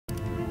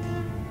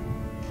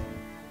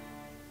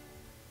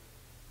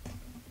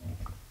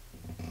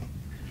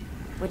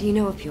What do you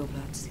know of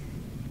purebloods?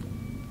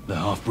 The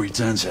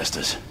half-breed's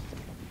ancestors.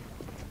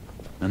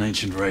 An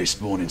ancient race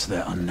born into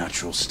their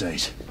unnatural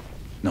state.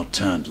 Not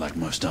turned like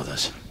most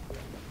others.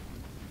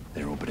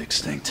 They're all but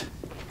extinct.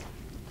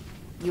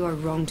 You are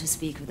wrong to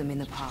speak of them in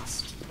the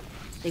past.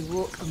 They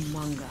walk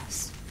among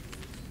us.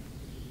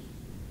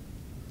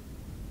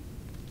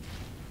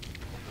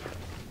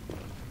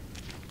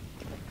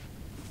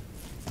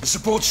 The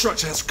support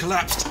structure has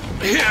collapsed.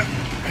 Here!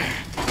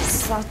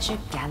 Such a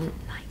gallant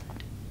knight.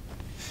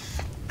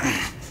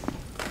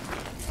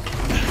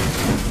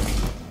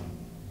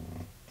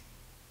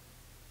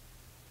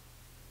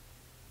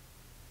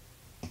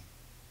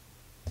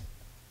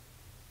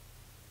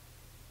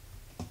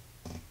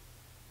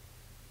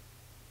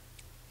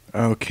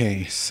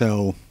 Okay,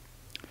 so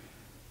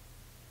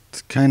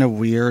it's kind of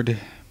weird,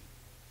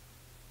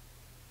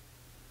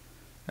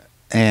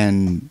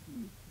 and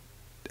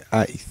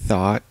I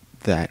thought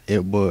that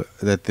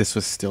this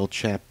was still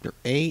Chapter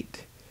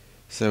 8,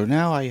 so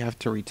now I have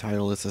to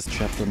retitle this as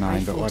Chapter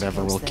 9, but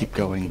whatever, we'll keep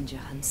going.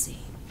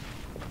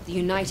 The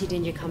United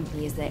India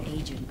Company is their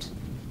agent.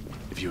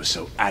 If you are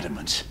so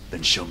adamant,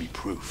 then show me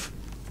proof.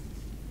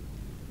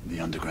 The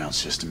underground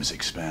system is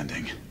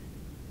expanding.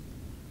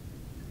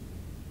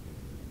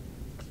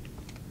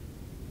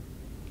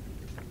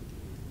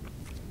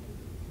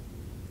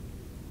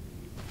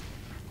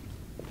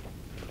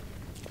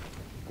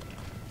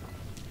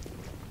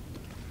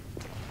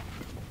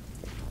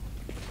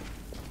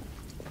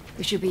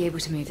 We should be able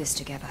to move this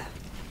together.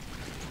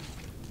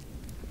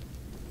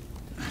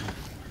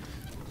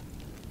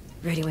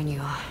 Ready when you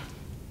are.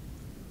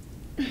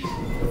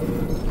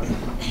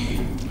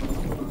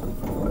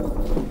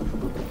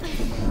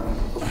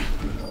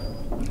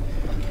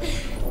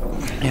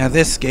 Yeah,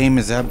 this game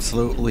is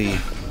absolutely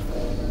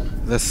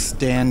the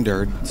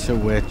standard to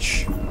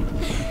which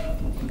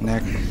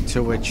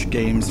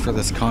games for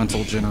this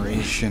console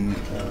generation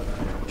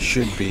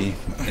should be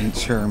in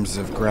terms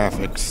of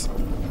graphics.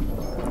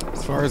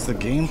 As far as the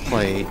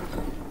gameplay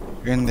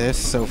in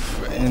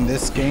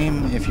this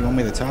game, if you want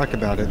me to talk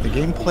about it, the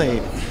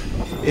gameplay,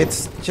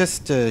 it's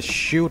just a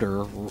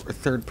shooter,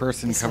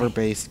 third-person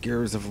cover-based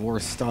Gears of War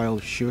style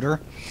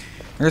shooter.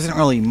 There isn't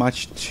really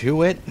much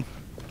to it,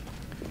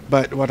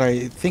 but what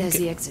I think There's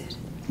the exit.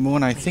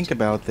 When I think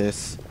about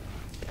this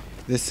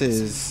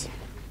is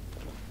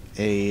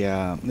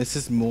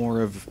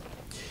more of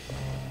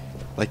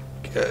like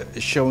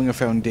showing a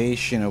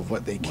foundation of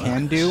what they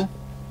can do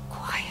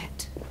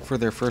for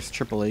their first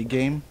AAA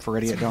game for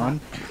Ready at Dawn.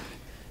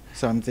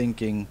 So I'm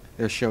thinking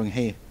they're showing,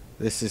 hey,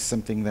 this is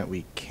something that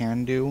we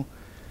can do,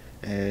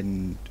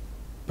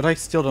 but I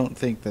still don't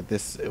think that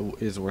this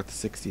is worth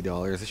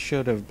 $60. It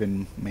should have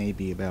been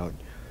maybe about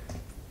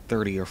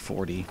 30 or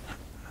 40.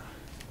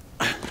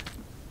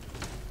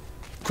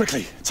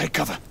 Quickly, take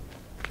cover.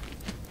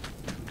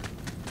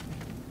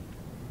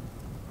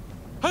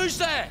 Who's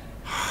there?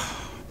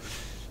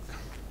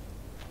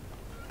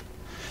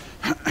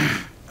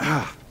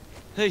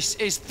 This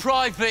is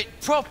private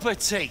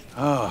property.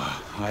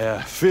 Oh,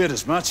 I feared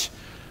as much.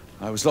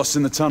 I was lost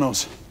in the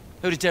tunnels.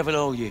 Who the devil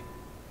are you?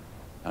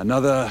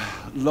 Another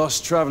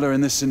lost traveler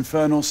in this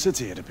infernal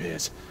city, it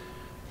appears.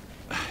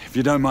 If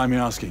you don't mind me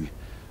asking,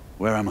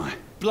 where am I?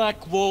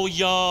 Blackwall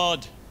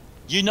Yard.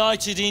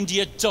 United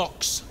India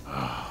Docks.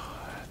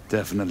 Oh,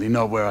 definitely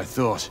not where I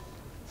thought.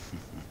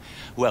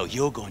 Well,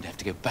 you're going to have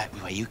to go back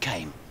the way you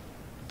came.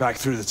 Back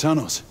through the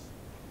tunnels?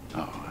 Oh,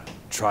 a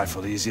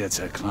trifle easier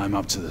to climb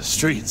up to the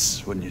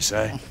streets, wouldn't you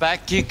say?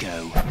 Back you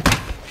go.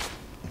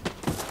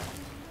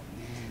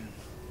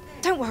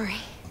 Don't worry.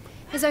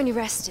 He's only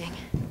resting.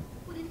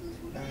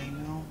 I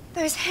know.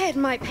 Though his head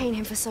might pain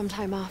him for some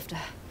time after.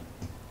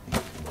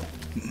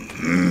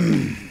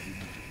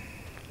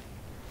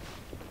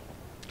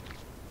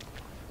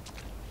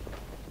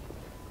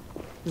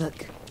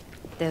 Look,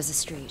 there's a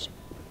street.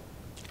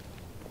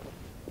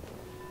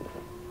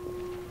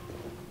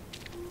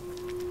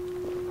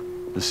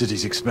 The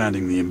city's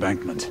expanding the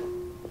embankment.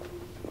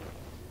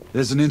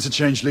 There's an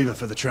interchange lever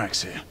for the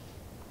tracks here.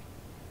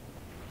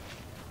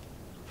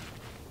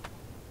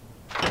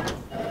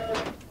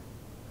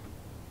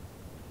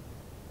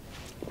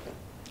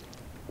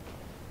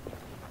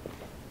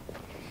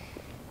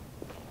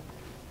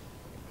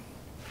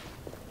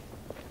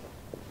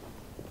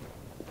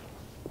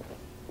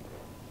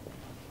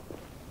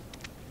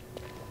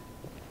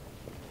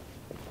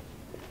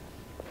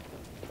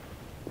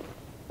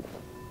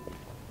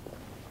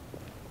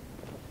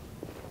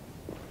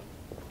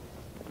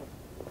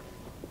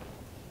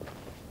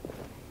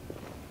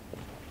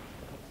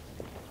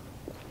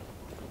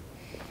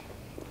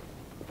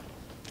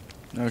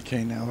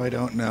 Okay, now I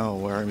don't know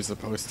where I'm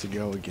supposed to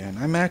go again.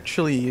 I'm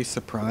actually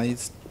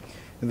surprised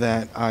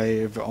that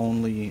I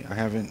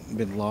haven't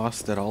been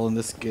lost at all in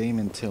this game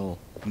until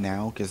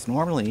now, because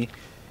normally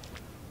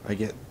I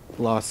get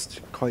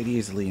lost quite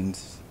easily in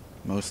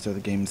most of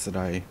the games that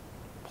I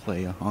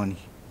play on,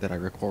 that I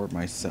record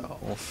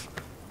myself.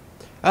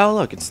 Oh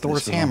look, it's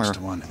Thor's hammer. This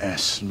belongs to one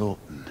S.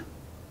 Lawton.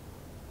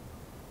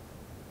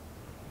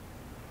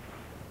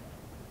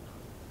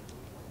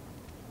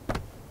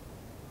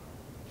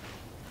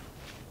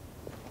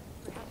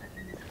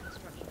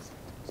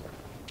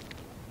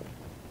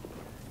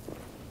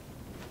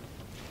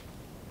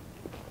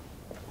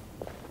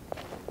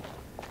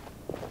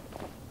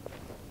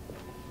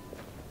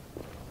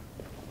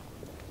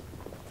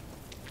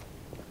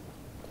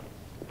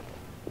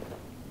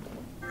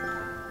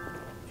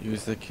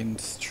 Use the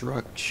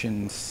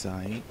construction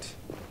site.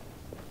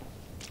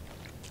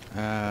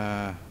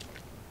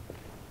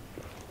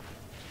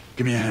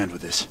 Give me a hand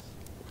with this.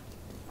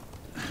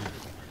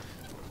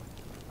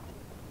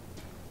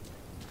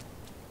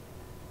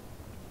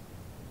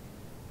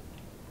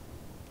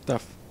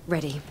 Stuff.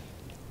 Ready.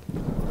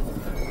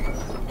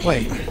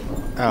 Wait.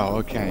 Oh,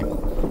 okay.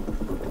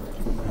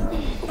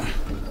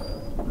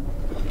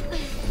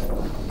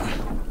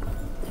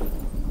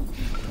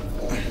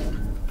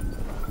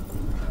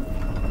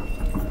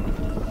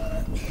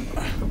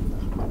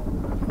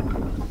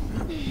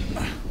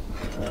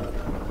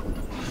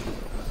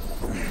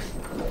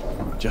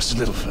 Just a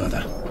little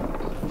further.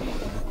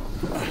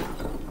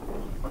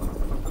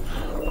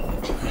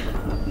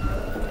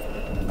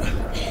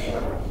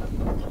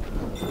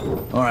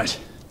 All right,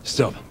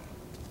 stop.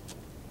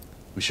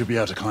 We should be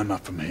able to climb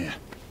up from here.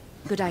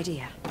 Good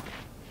idea.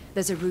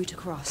 There's a route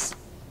across.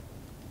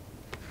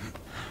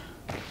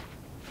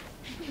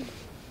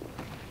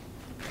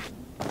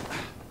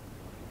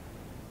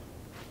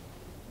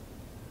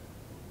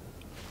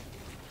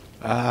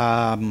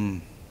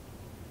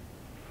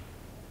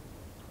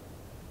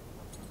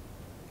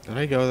 Did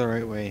I go the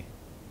right way?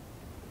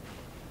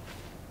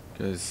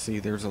 Because, see,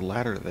 there's a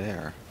ladder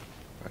there.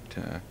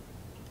 But,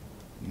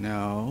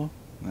 no.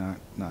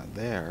 Not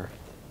there.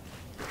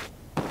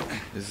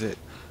 Is it...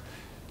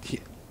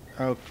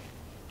 Oh,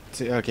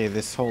 see, okay,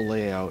 this whole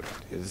layout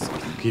is...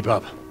 Keep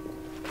up.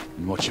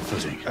 And watch your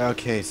footing.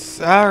 Okay,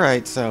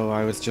 alright, so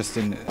I was just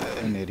an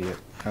idiot.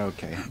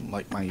 Okay,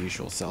 like my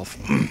usual self.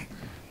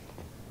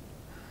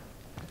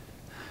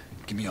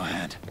 Give me your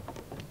hand.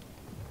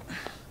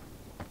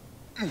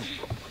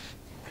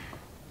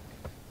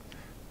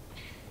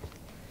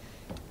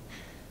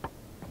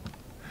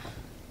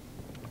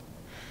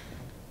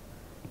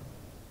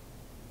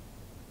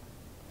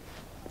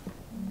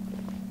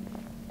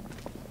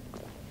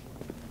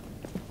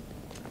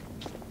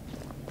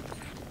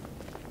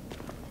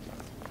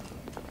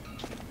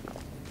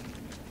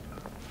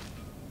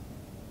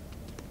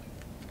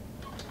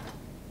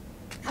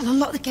 I'll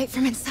unlock the gate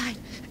from inside.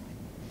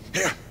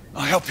 Here,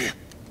 I'll help you.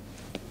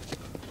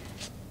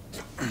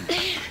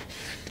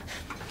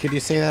 Could you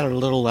say that a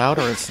little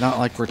louder? It's not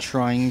like we're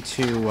trying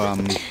to,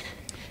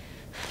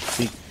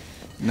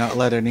 not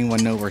let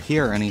anyone know we're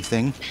here or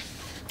anything.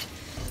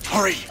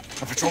 Hurry!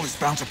 A patrol is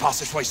bound to pass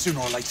this way sooner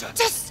or later.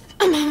 Just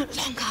a moment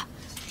longer.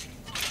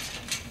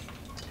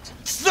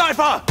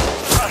 Sniper!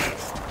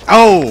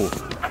 Oh!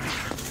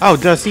 Oh,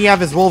 does he have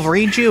his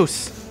Wolverine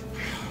juice?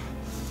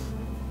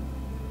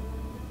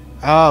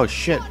 Oh,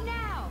 shit. What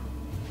now?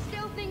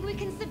 Still think we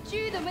can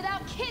subdue them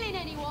without killing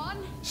anyone?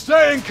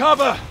 Stay in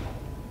cover!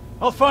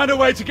 I'll find a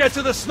way to get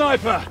to the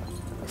sniper!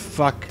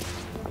 Fuck.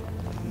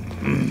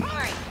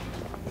 Hurry!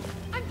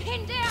 I'm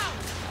pinned down!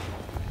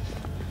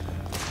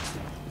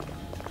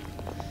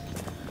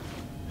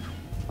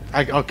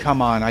 Oh,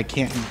 come on. I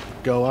can't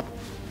go up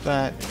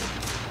that.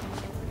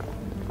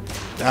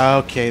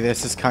 Okay,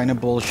 this is kind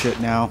of bullshit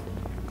now. Way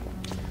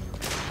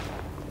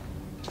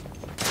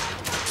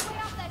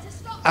up there to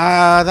stop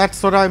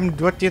That's what I'm...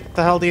 What the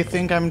hell do you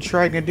think I'm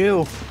trying to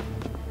do?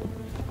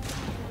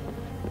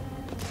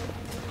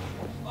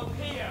 Up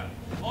here,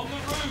 on the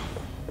roof.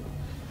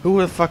 Who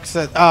the fuck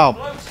said... Oh.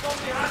 Bloke's got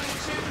behind the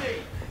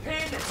chimney.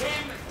 Pin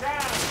him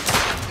down.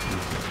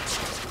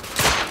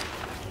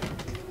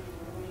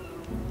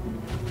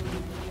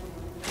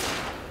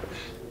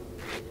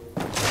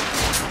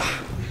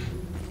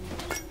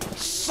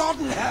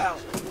 Sodden hell!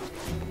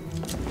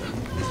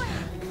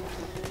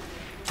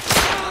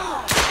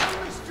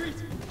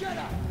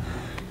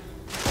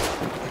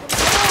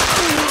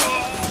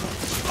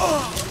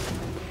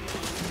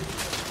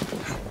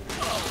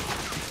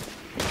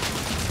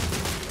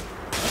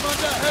 I'm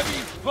under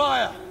heavy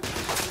fire.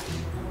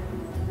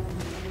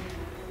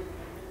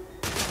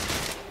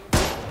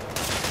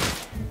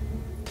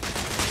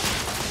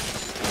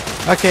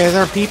 Okay,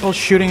 there are people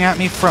shooting at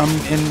me from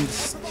in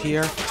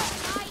here.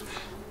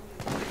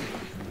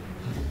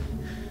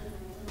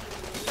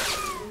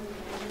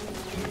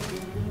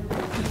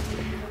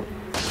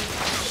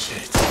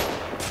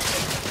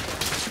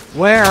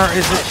 Where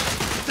is it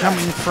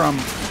coming from?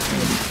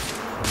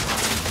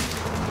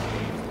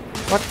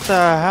 What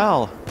the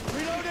hell?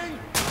 Reloading.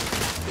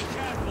 Be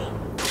careful.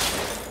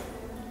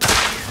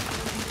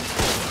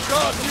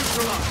 Guard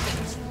neutralized.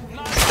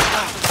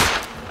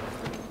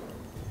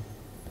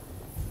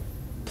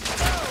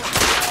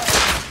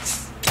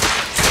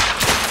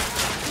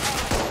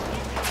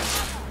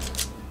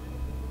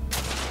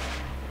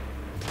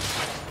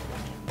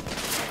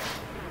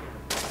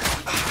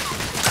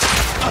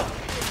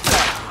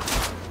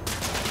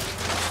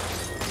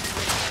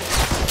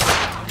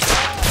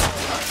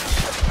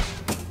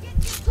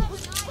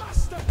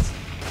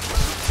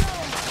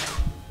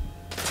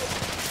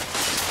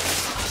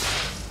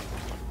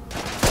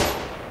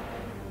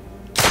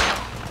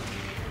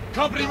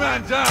 Company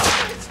man down!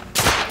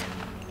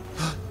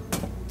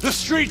 The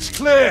street's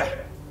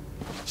clear!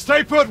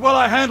 Stay put while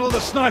I handle the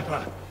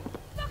sniper!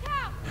 Look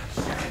out!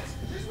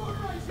 This one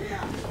right here!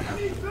 I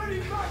need 30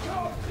 back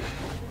up!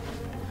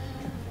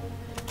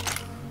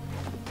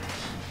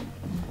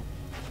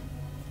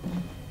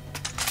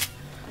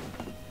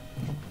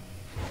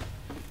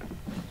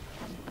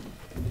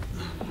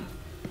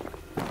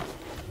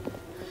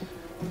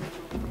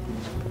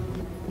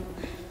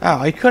 Oh,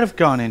 I could have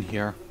gone in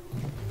here.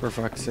 For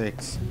fuck's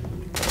sakes.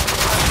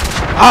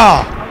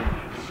 Ah!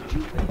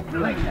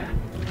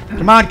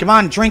 Come on, come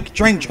on,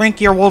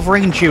 drink your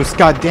Wolverine juice,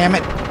 god damn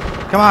it.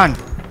 Come on.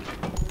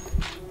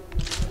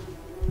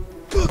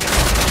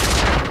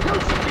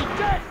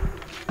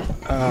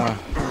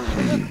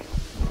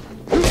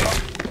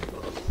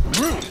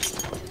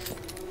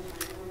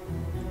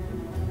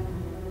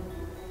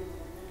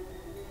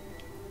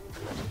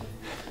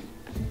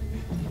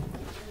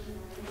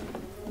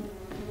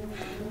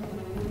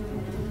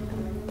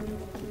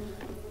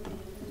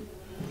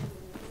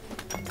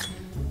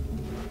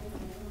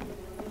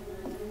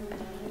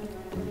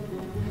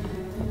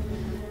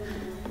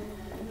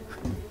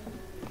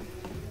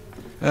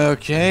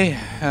 Okay,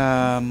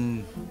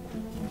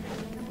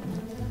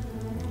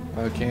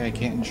 okay, I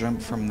can't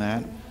jump from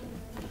that.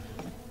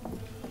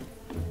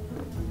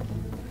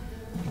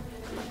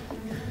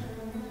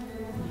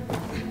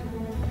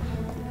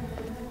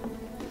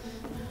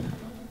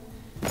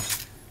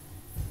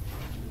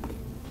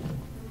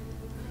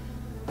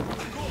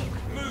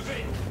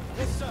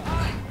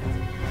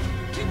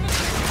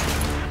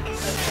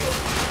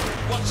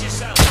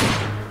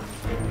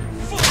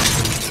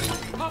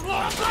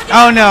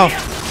 Oh no!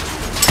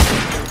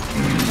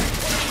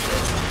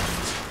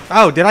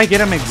 Oh, did I get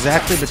him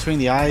exactly between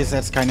the eyes?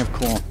 That's kind of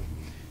cool.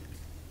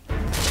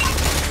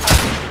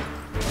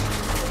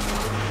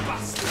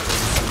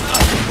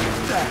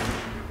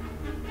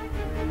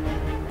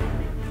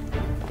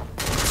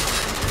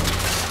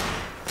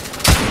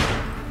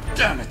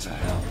 Damn it to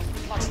hell.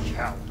 Bloody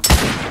hell.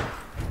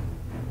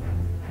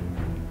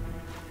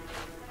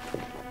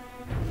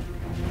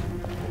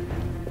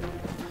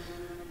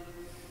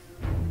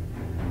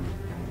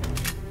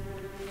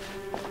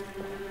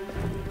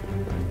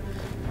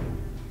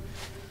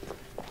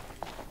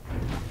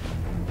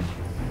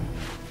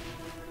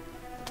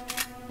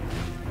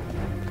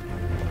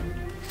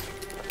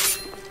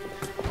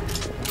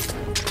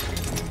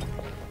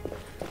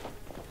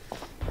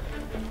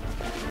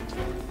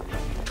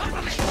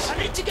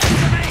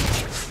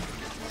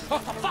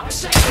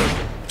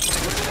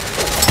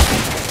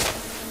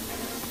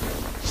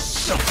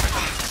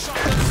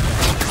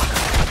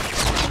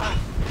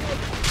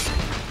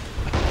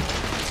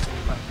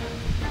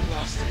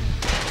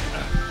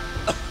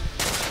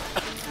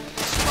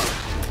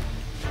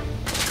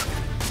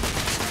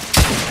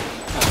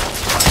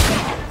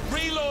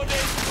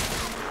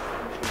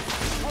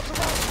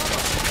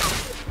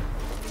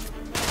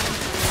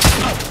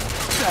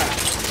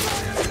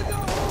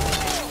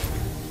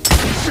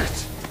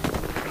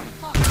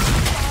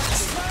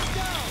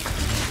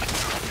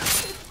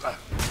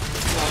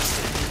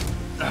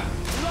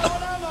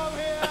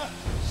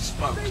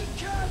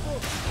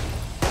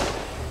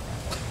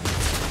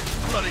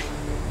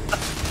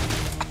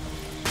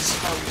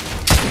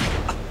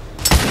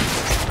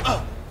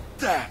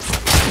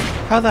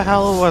 How the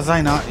hell was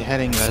I not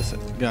hitting this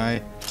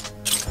guy?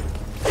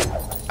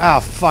 Ah,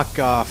 fuck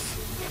off.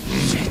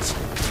 Shit.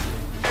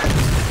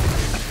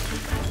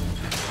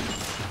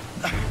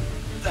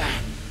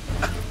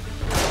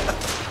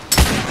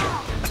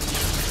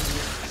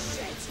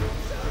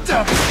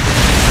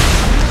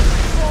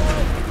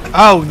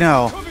 Oh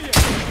no.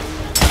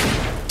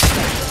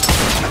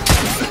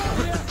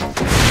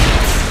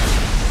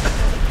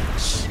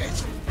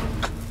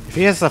 If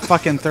he has a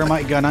fucking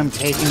thermite gun, I'm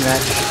taking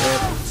that shit.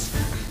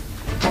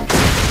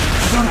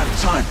 I don't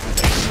have time for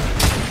this.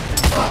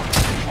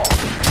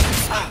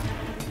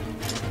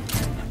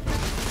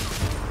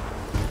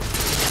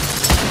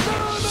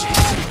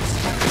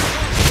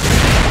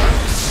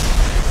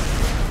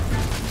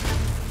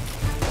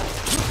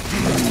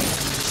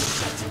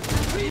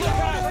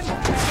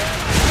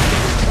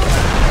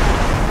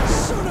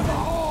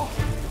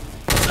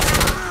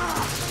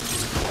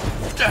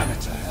 Damn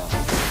it to hell.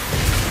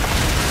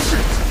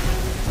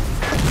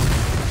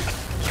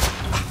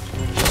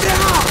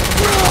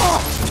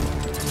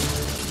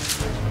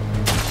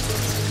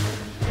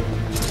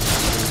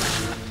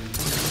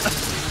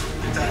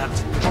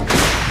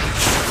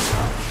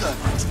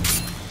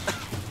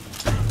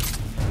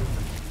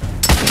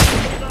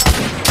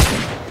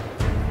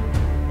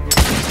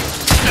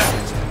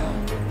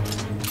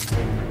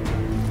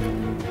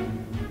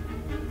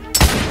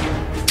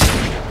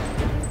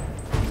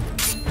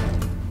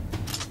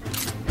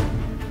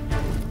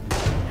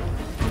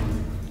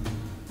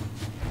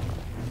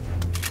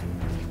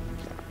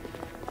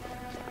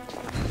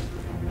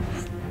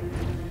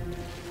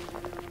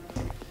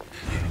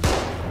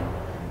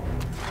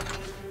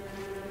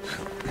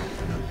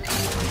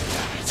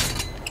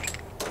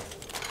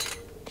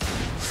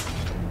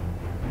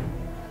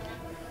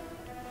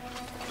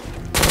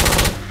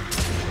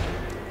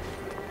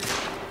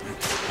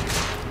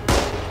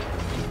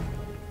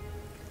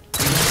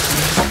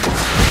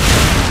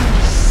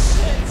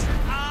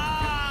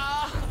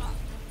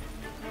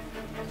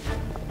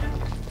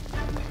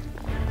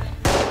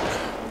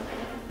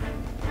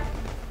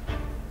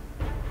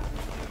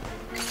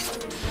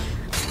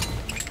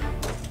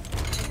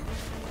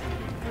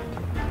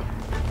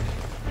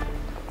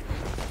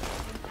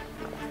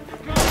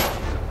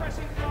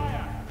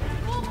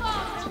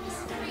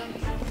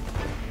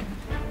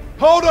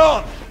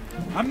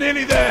 I'm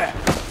nearly there.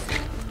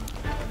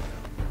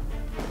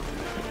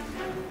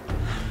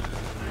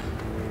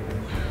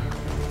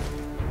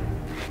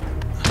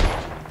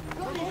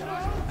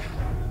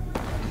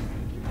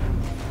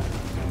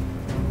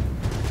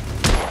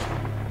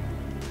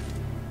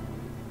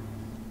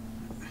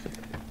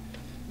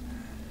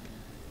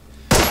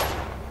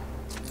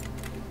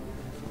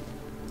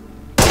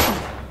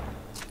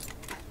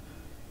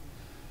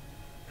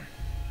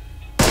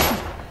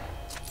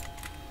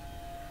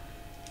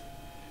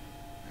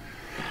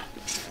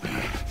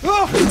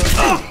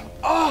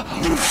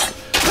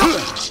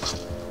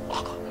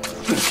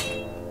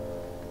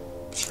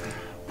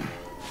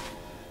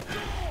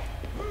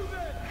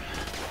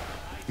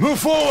 Move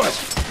forward!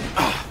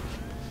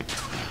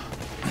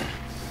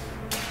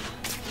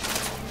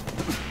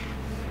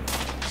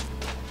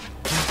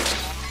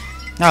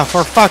 Now,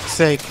 for fuck's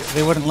sake,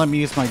 they wouldn't let me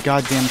use my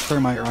goddamn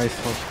thermite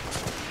rifle.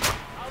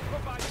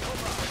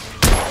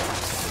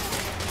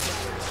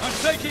 I'm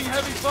taking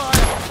heavy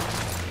fire!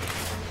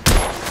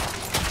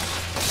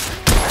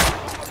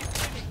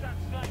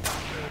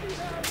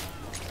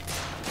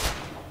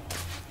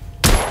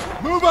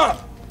 Move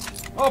up!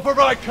 I'll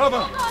provide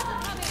cover!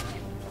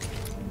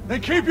 Then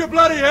keep your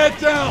bloody head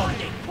down!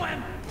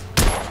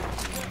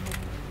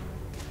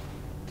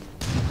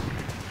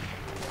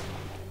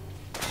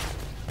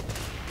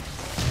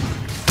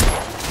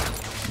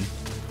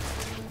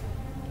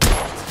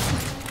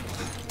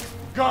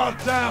 Guard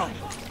down!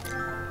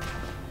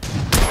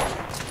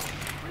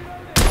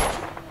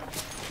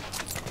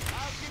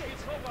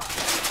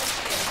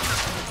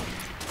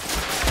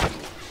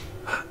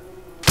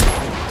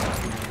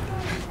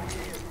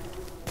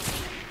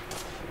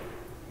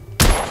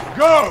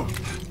 Go!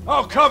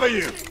 I'll cover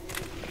you!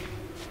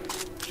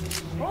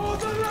 Hold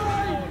the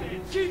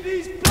line! Keep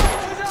these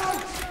blighters out!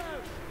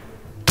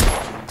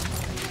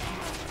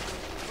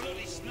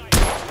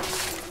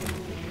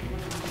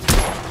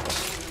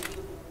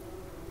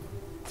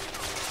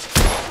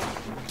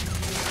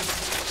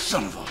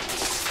 Son of a...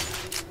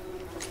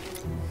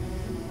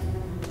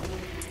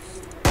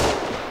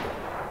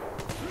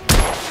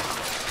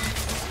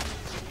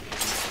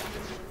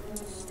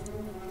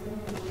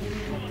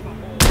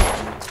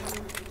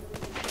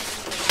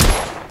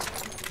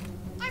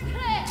 I'm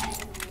clear.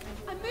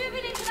 I'm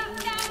moving into that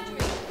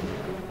foundry.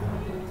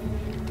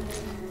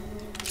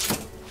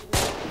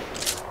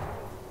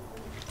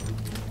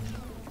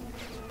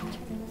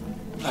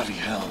 Bloody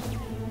hell.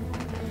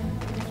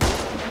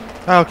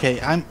 Okay,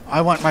 I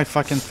want my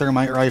fucking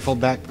thermite rifle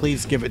back.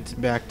 Please give it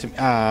back to me.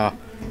 God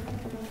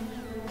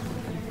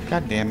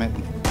damn it.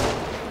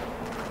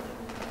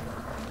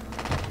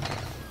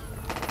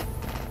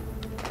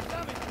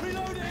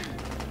 Reloading!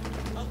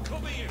 I'll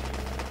cover you!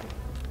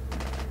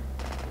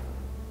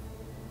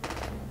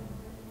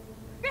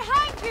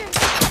 Behind you!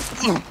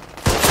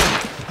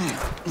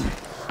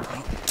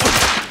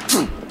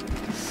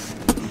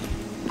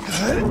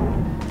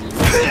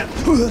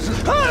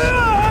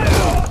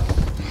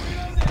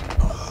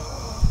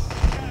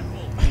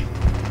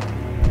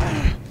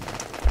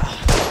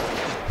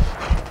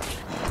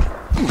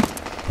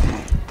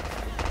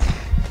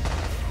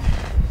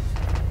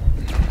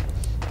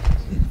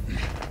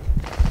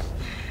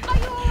 Are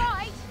you all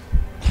right?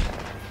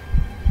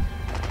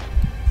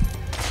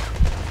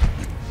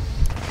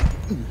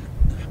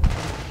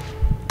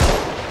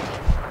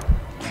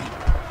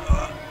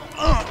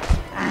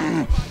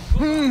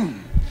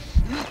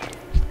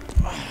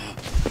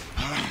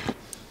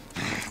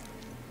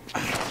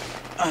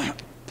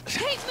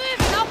 Keep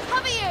moving, I'll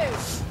cover you!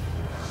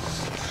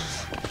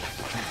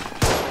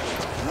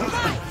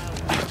 Right,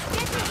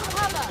 get into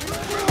cover!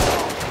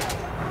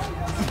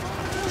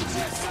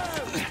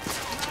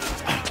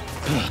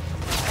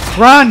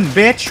 Run,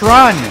 bitch,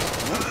 run!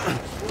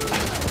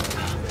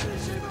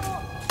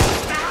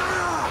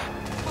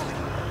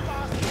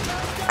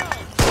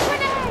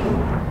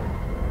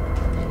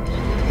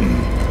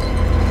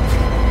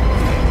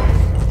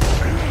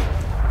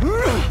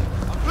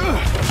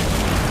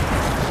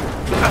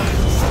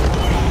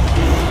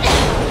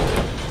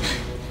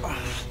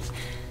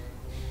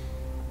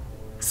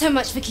 So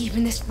much for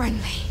keeping this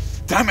friendly.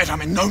 Damn it,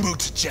 I'm in no mood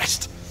to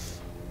jest.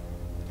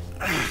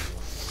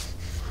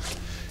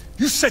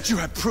 You said you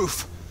had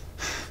proof.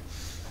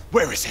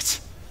 Where is it?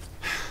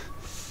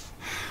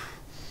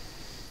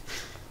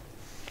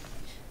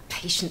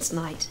 Patience,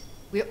 Knight.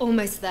 We're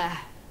almost there.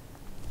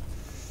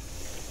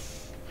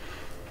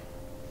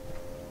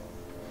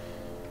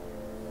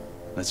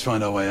 Let's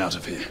find our way out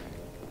of here.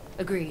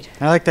 Agreed.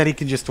 I like that he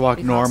can just walk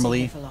We can't stay normally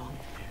here for long.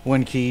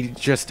 when he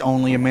just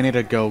only a minute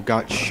ago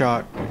got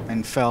shot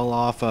and fell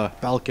off a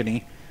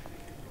balcony.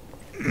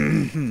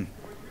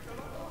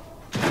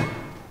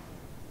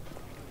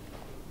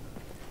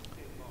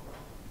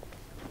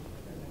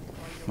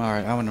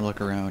 Alright, I want to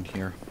look around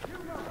here.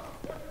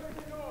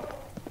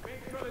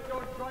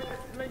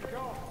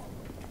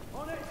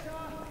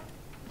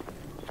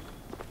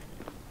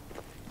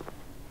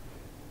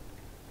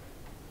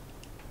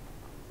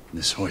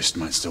 This hoist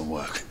might still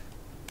work.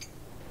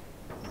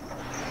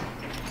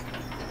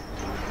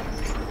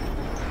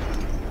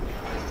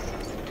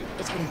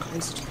 It's getting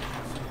closer to the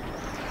half.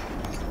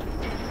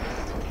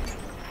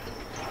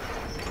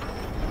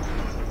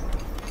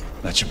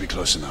 That should be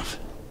close enough.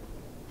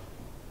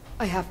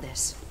 I have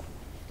this.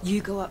 You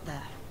go up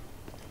there.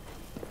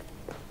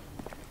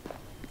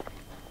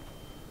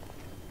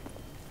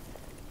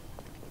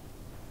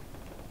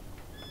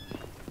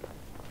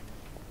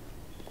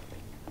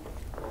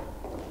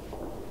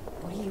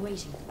 What are you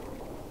waiting for?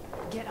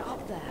 Get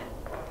up there.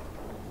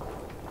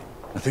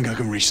 I think I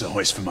can reach the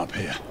hoist from up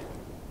here.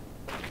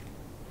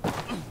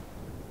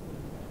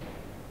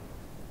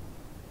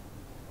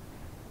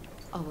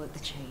 I'll work the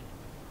chain.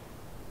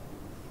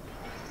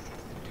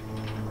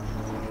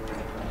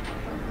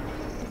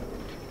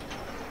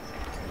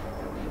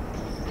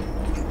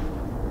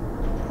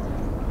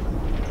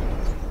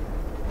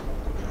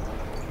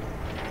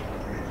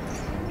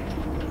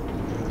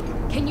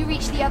 Can you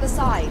reach the other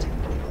side?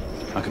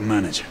 I can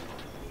manage.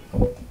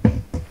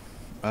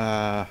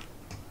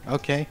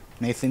 Okay.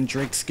 Nathan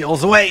Drake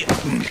skills away!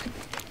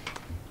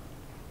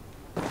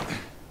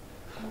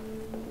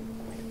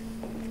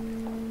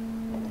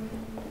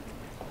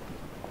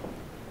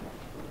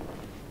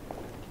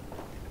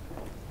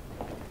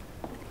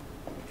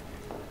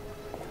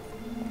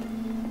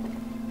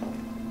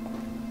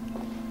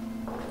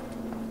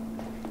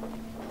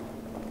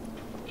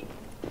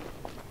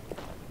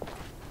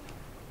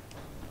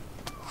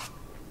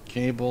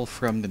 Cable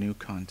from the new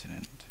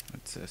continent.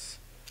 What's this?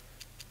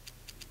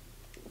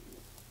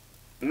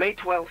 May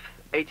 12th,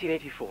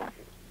 1884.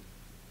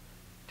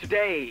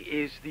 Today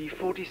is the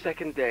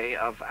 42nd day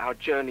of our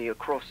journey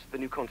across the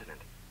new continent.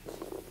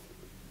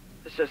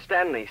 Sir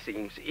Stanley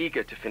seems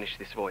eager to finish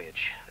this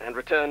voyage and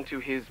return to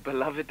his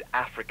beloved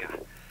Africa.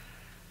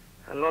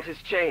 A lot has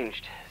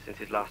changed since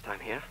his last time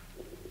here.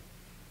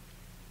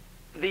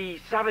 The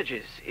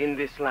savages in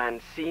this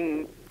land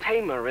seem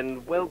tamer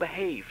and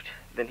well-behaved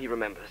than he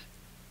remembers.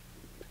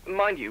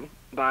 Mind you,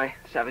 by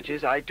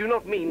savages, I do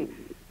not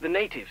mean the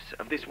natives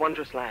of this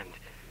wondrous land.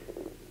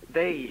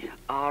 They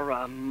are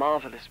a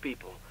marvelous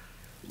people.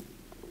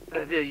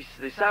 The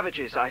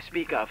savages I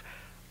speak of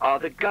are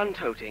the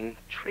gun-toting,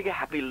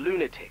 trigger-happy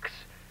lunatics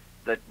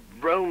that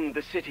roam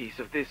the cities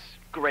of this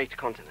great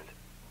continent.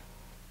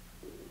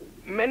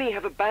 Many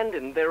have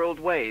abandoned their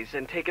old ways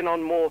and taken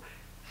on more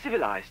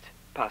civilized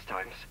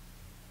pastimes.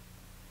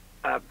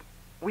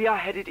 We are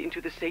headed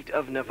into the state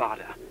of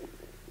Nevada,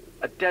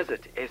 a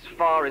desert as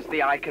far as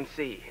the eye can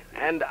see,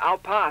 and our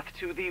path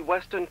to the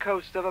western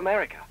coast of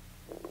America.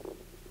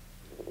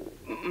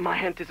 My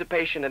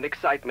anticipation and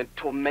excitement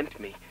torment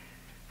me,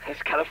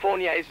 as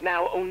California is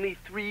now only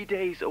 3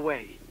 days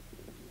away.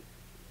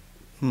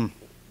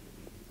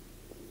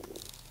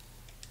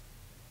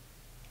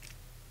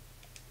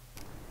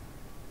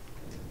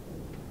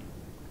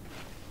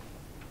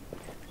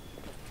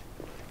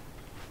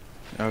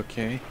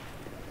 Okay.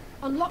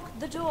 Unlock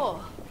the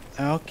door.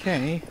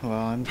 Okay, well,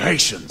 I'm...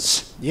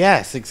 Patience!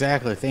 Yes,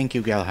 exactly. Thank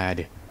you,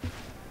 Galahad.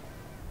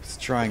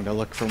 Just trying to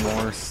look for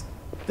more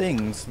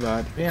things,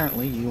 but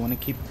apparently you want to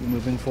keep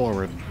moving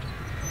forward.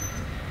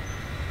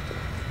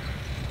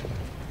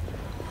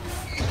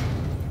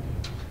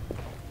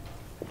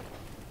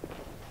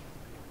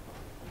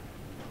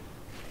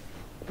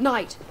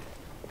 Knight,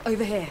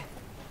 over here.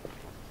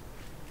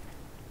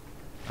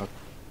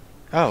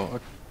 Oh,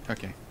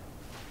 okay.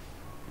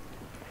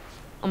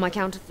 On my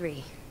count of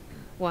 3.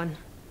 1,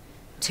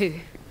 2.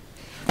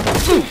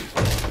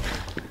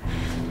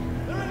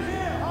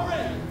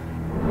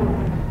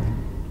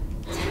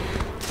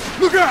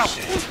 Look out!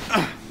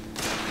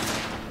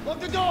 Lock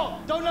the door!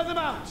 Don't let them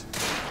out!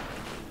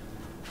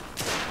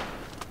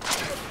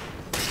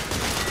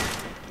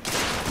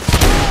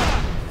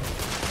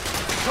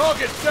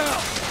 Target's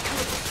down!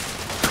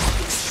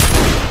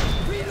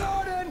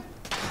 Reloading!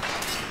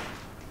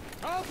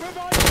 I'll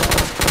provide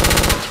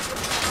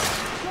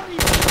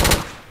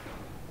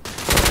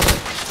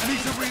I need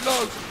to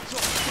reload!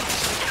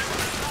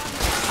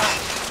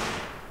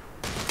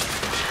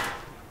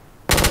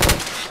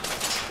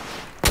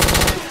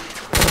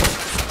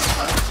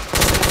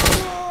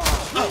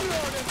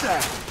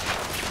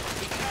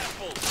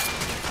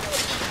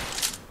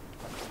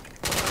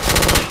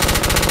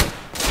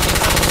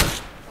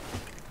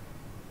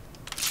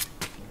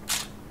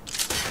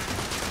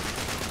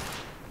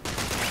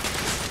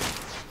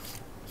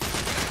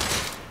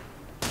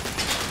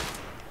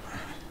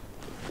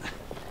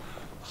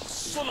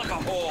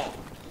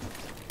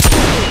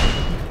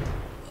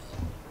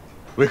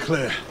 We're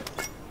clear.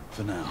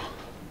 For now.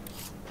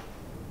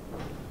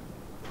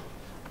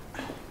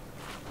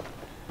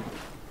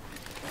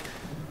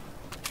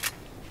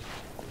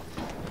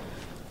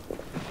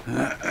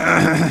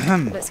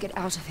 Let's get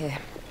out of here.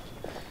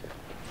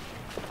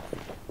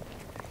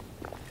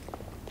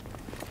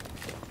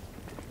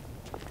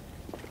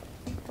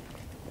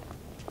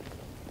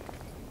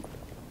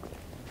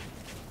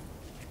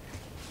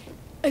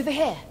 Over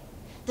here.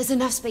 There's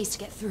enough space to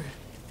get through.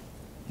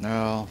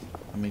 No,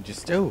 let me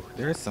just... Oh,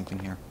 there is something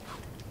here.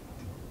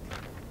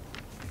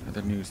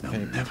 Another newspaper.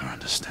 They'll never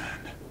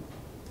understand.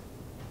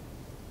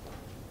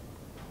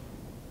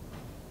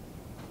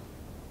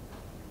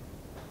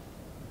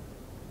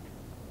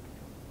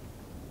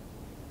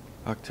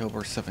 October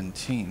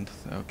 17th.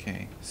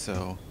 Okay,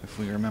 so if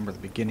we remember, the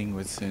beginning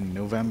was in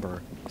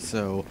November.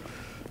 So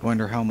I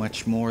wonder how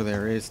much more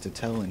there is to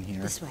tell in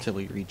here This way. till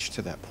we reach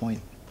to that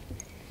point.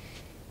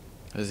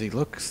 As he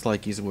looks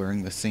like he's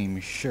wearing the same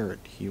shirt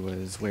he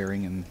was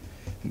wearing in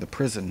the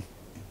prison.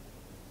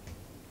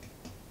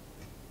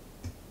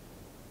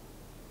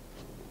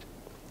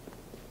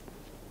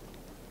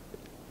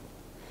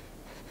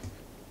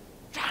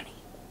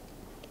 Ronnie,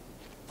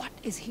 what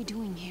is he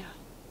doing here?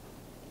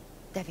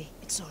 Devi,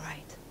 it's all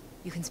right.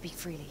 You can speak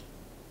freely.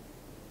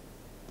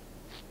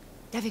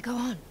 Devi, go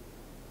on.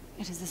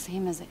 It is the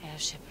same as the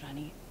airship,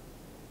 Ronnie.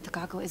 The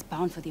cargo is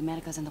bound for the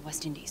Americas and the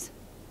West Indies.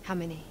 How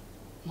many?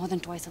 More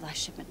than twice the last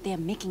shipment. They are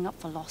making up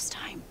for lost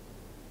time.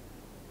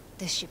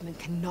 This shipment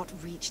cannot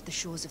reach the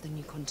shores of the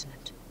new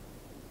continent.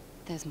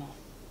 There's more.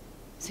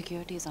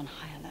 Security is on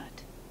high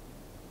alert.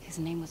 His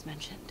name was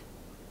mentioned.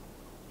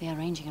 They are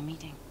arranging a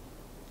meeting.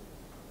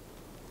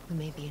 We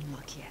may be in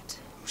luck yet.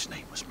 Whose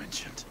name was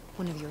mentioned?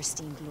 One of your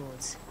esteemed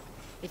lords.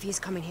 If he is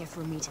coming here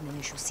for a meeting, then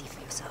you shall see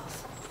for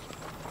yourself.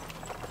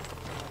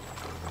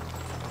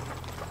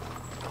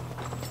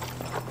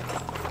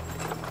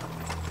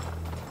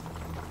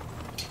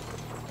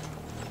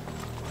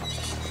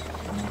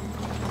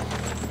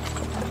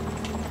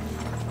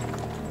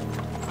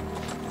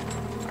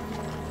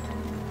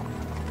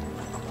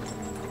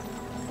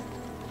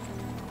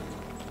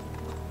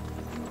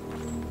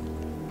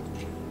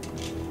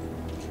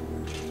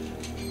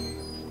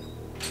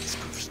 This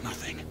proves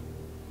nothing.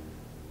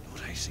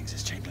 Lord Hastings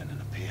is Chamberlain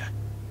and a peer.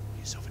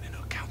 He's sovereign in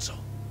her council.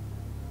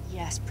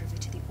 Yes, privy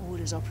to the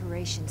Order's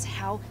operations.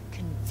 How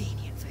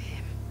convenient for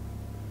him.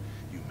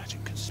 You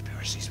imagine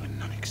conspiracies when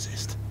none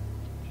exist.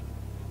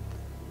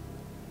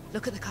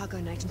 Look at the cargo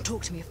night and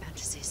talk to me of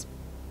fantasies.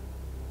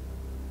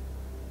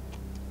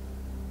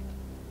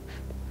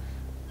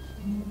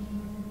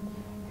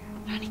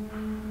 रानी,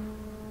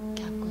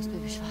 क्या आपको उस पर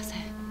विश्वास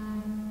है?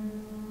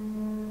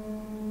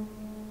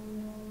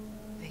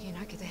 ये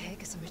ना कहते हैं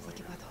कि समझने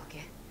की बात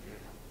होगी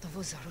तो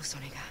वो जरूर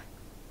सुनेगा.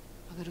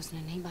 अगर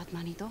उसने नहीं बात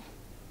मानी तो?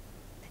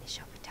 Then it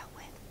shall be dealt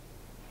with.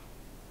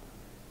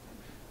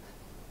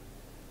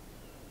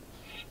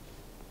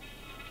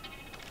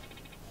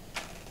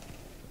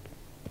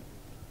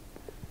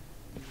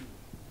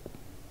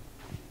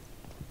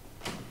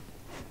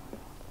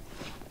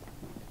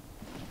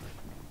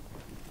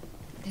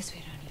 This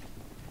way, Rani.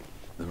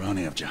 The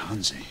Rani of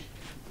Jahansi,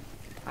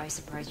 I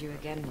surprise you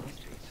again,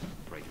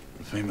 Lord.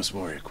 the famous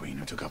warrior queen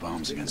who took up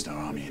arms against our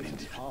army in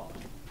India. Our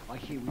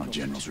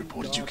generals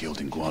reported you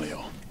killed in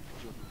Gwalior.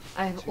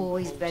 I have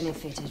always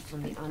benefited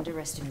from the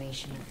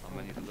underestimation of How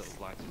many of the little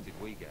blacks did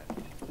we get?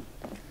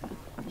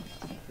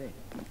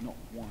 Not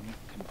one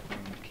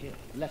confirmed kill.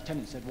 The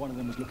lieutenant said one of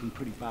them was looking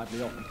pretty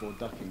badly off before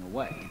ducking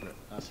away, but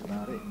that's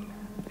about it.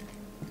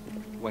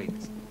 Wait,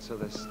 so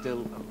there's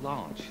still a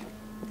large?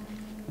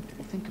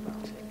 Well, think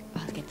about it.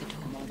 I'll get the door.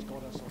 Command's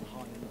got us on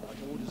high alert.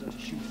 Orders her to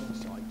shoot on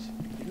sight.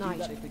 They'd do Knight.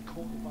 that if they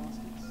caught the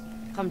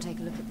bastards. Come take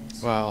a look at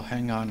this. Well,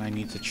 hang on, I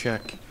need to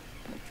check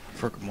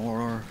for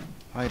more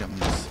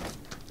items.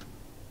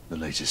 The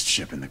latest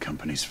ship in the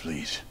company's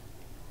fleet.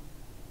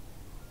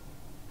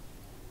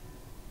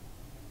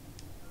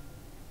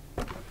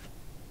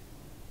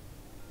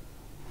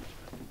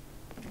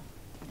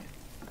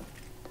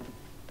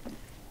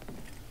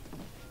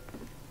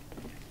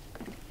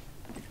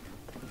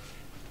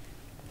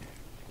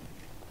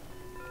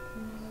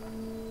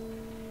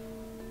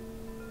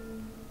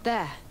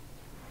 There.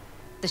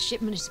 The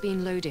shipment is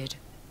being loaded.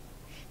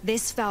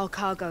 This foul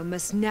cargo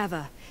must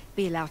never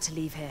be allowed to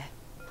leave here.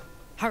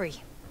 Hurry.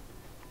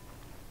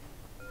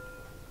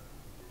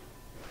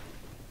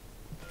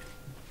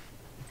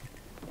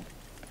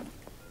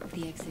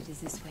 The exit is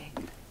this way.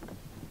 Name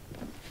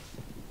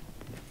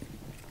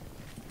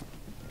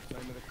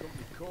of the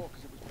company corps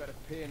because it was better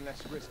pay and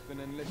less risk than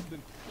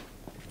enlisting.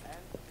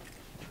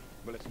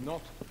 Well, it's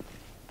not.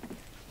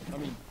 I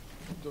mean,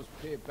 it does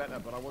pay better,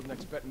 but I wasn't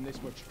expecting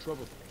this much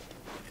trouble.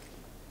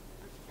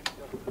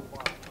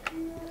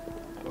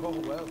 Oh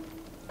well,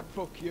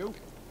 fuck you.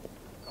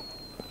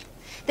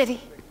 Devi,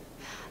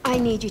 I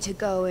need you to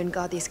go and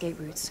guard the escape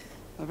routes.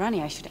 Well,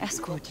 Rani, I should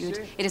escort you.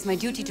 It is my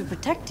duty to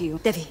protect you.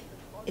 Devi,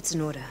 it's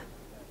an order.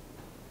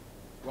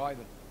 Why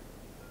then?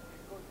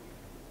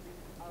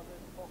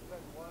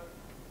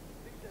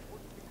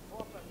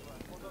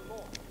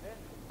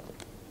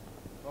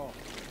 Oh,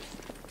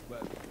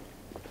 well,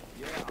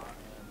 yeah,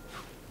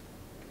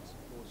 I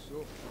suppose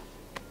so.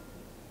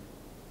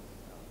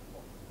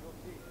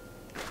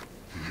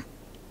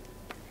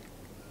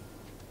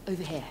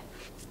 Over here.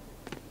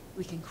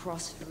 We can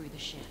cross through the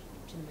ship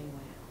to the main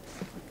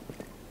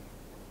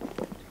warehouse.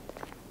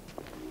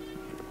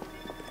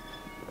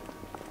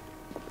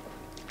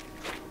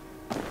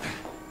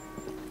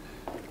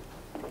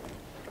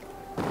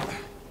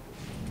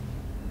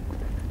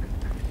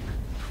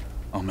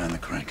 I'll man the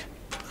crank.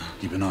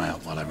 Keep an eye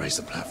out while I raise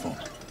the platform.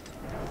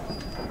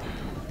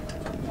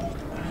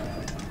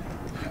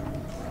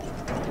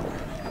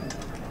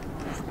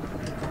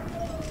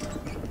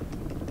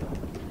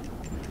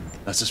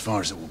 That's as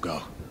far as it will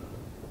go.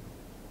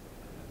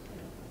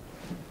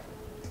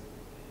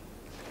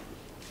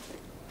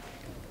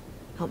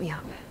 Help me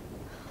up.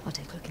 I'll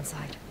take a look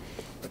inside.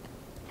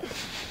 I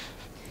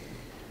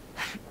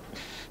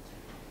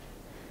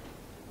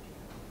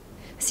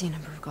see a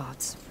number of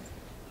guards.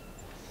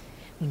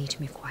 We need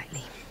to move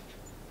quietly.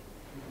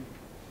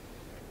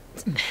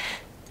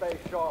 Stay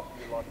sharp,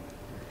 you lot.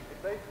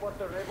 If they spot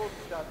the rebels,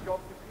 it's our job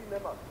to clean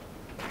them up.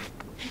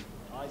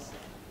 I see.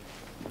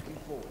 Looking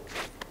forward.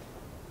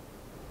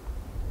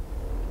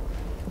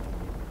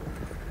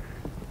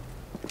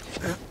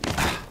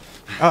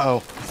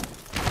 Uh-oh.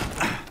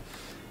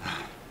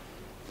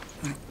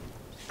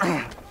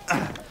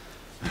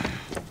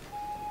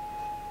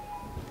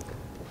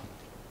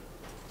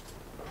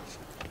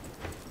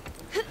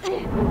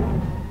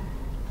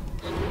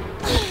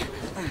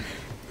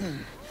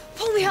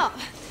 Pull me up!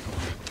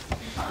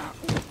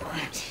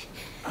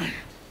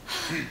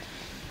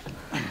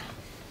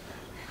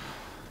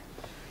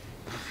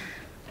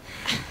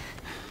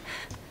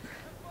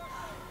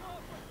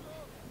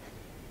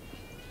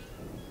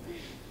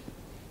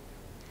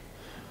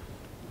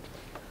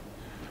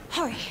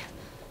 Hurry.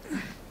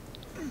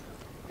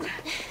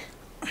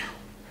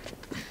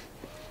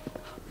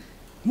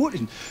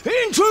 Morton,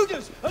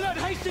 intruders! Alert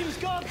Hastings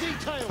guard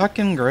detail!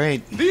 Fucking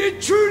great. The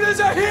intruders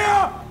are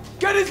here!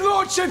 Get his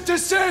lordship to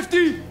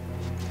safety!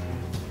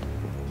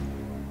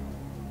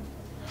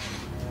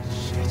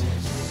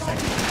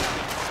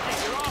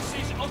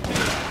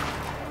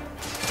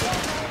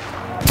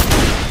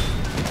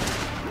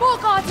 More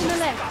guards on the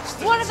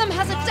left. One of them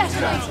has a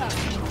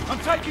detonator. I'm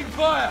taking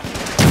fire!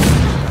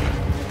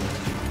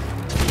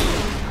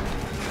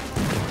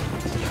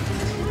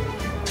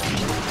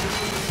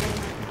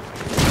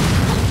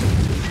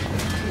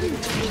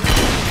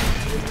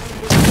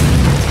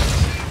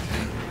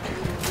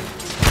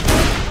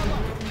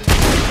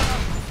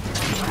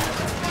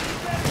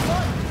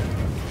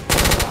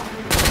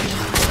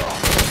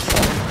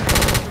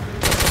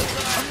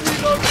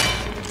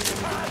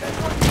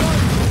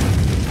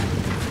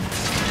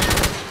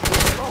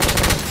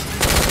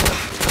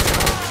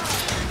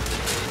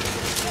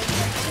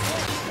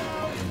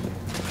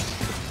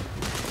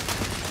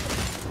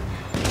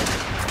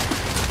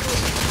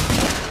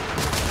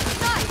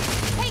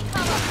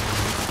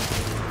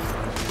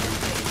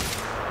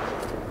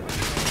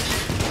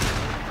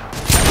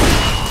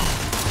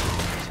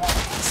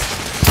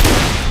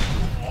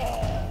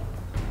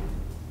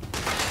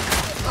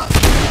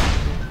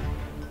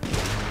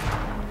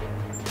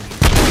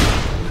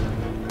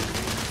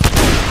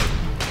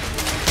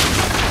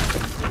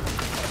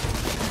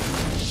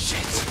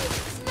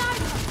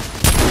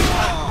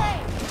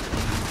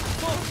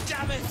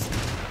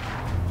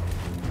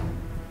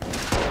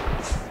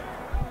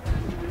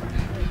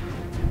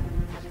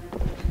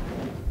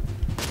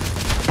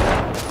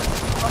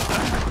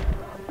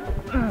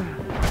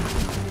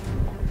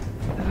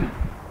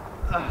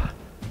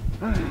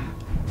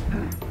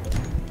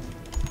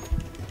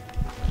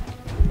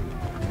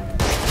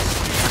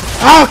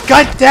 Oh,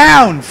 cut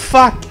down!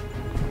 Fuck!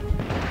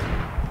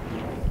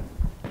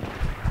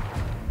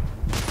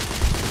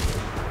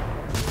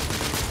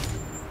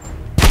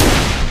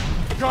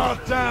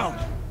 Guard down!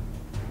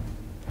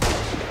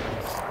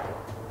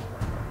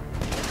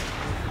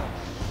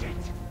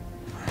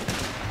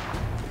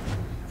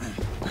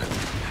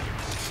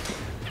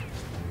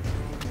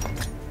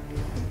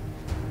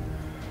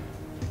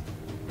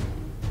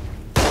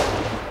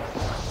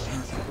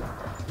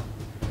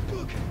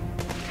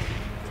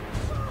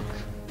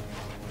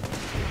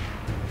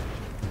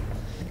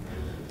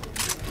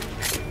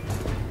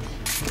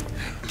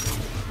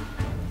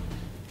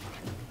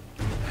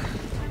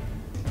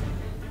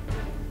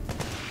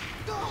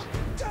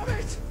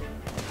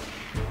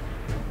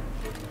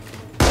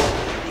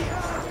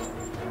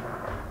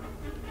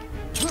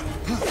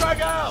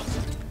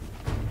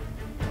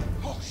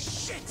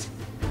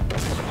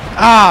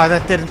 Ah,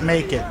 that didn't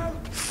make it.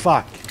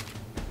 Fuck.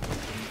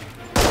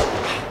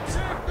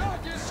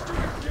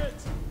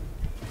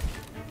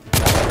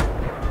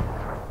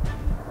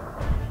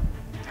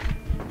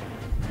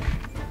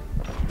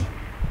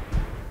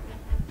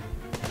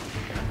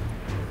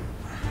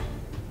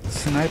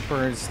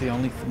 Sniper is the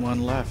only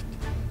one left.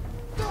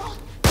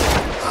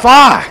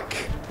 Fuck!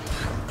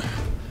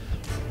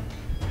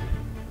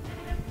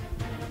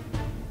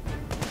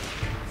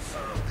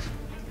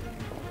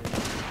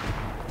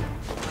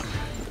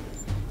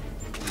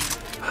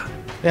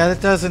 Yeah,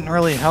 that doesn't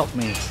really help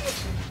me.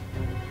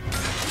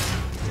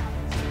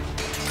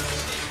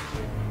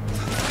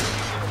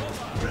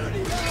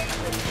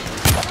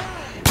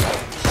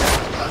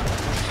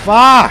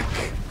 Fuck!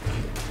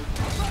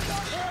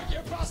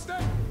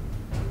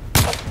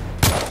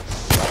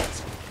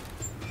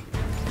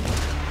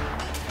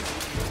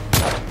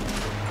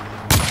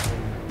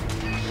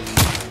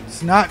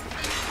 It's not...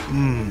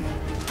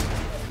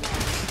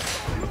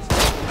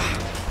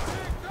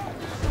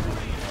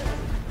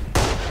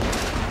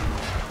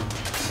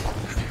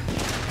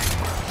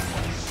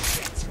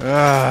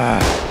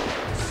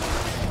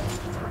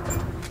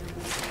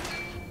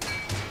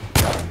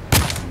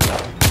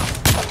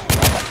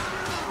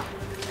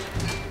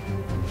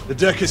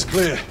 The deck is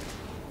clear.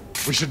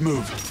 We should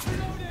move.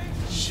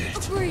 Shit.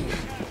 Breathe.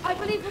 I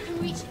believe we can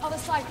reach the other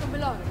side from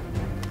below.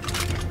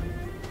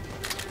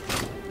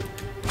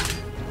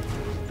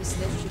 This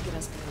lift should get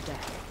us below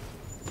deck.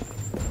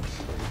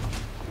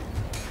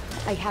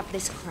 I have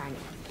this crank.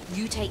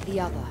 You take the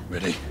other.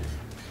 Ready?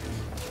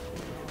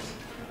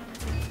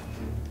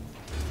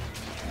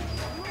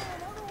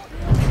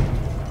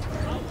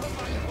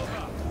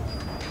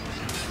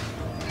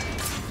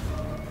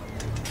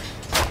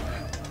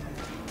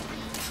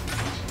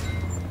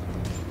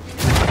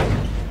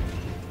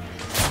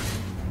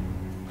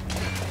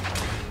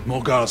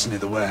 More guards near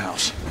the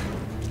warehouse.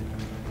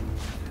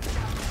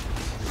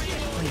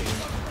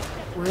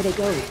 Where are they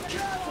going?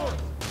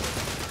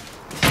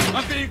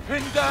 I'm being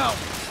pinned down!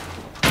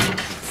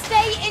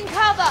 Stay in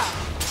cover!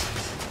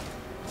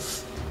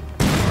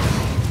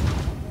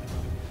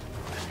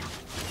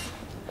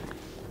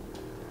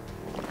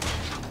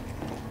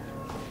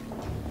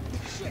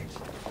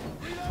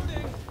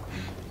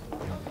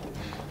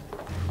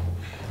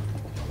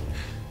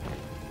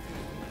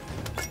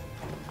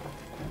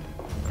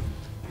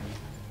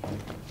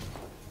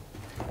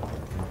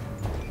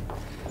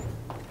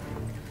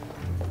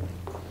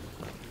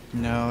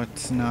 No,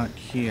 it's not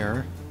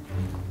here.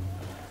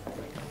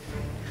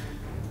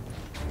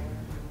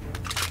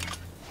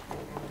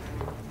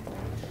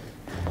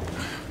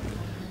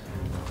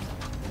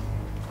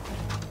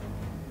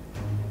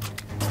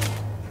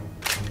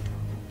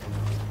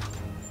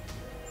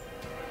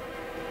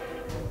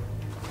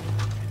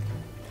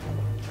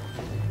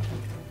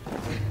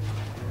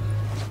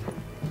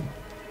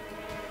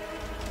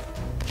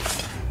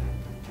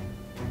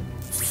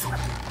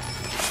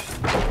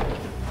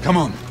 Come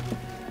on.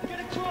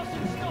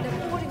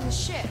 They're boarding the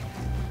ship.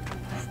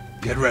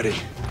 Get ready.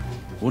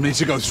 We'll need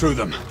to go through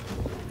them.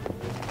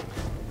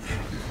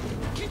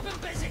 Keep them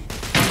busy!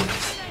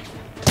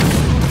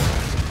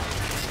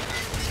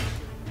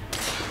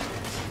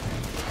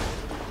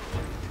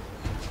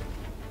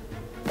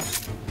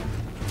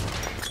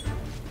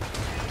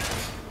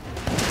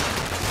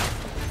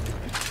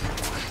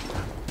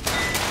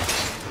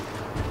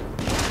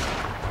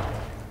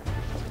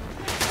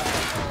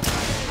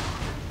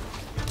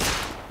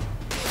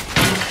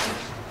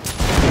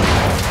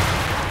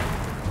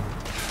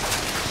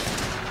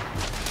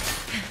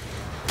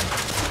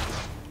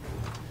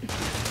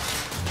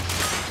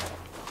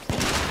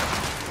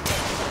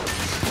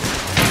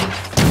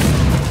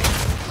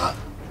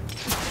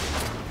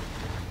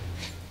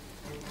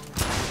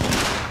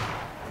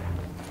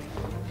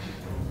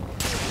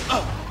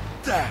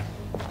 There!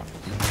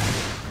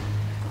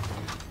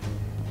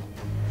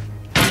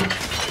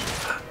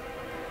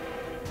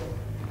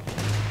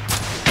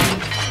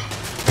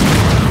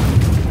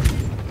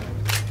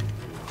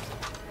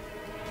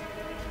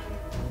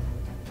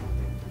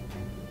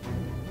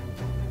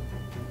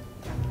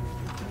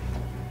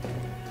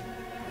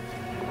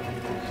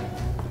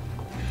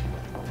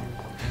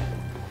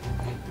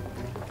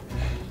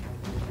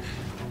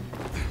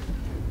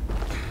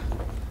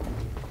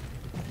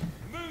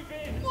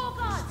 More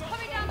guards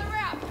coming down the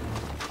ramp!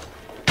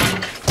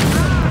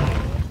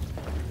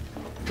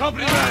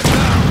 Company man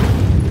down!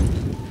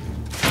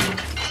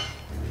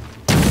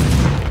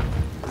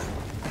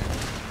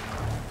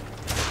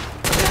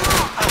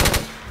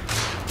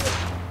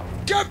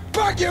 Get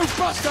back, you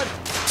bastard!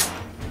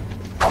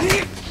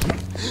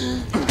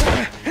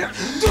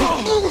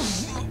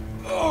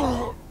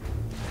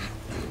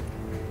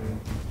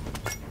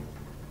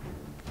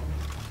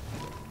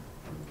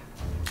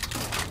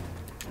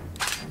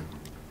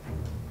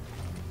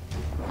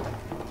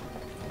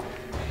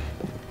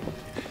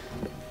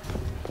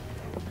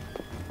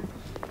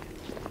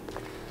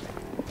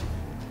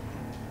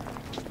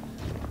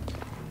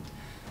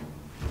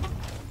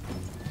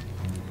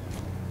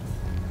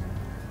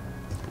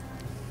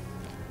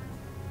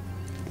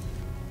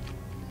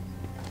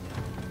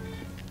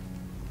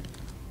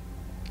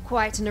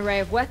 Quite an array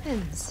of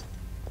weapons.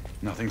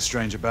 Nothing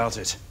strange about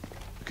it.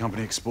 The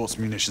company exports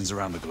munitions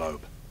around the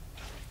globe.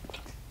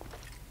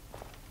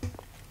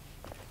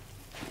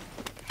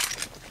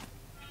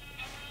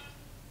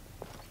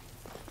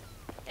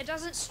 It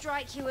doesn't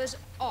strike you as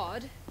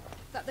odd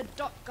that the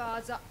dock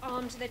guards are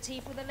armed to the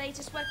teeth with the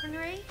latest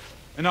weaponry?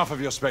 Enough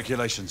of your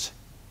speculations.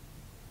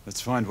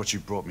 Let's find what you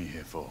brought me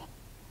here for,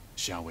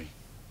 shall we?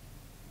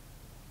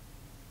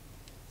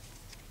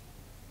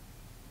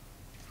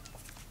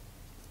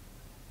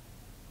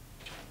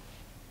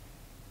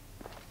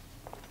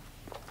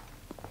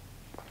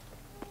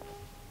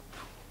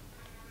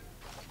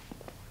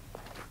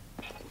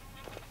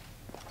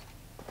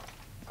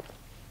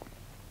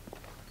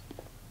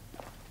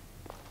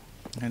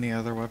 Any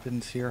other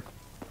weapons here?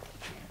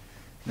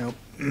 Nope.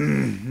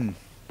 Maybe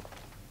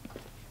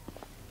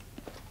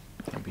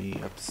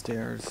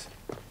upstairs.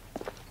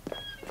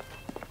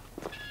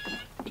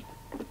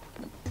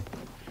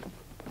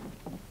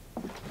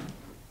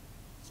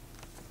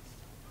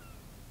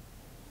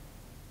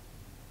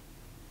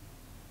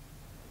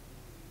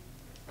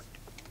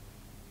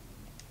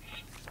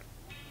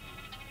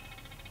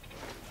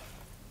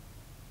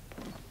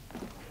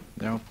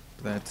 Nope,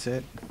 that's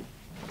it.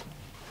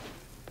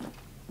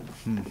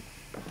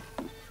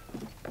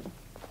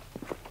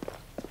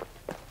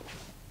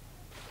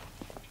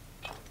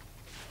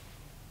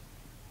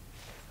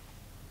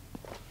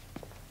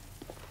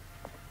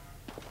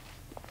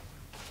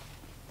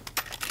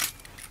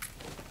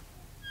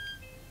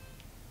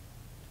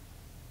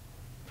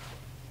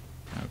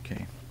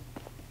 Okay.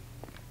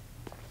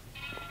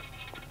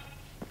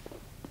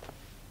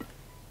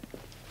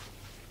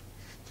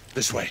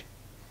 This way.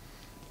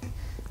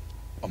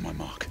 On my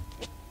mark.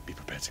 Be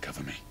prepared to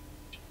cover me.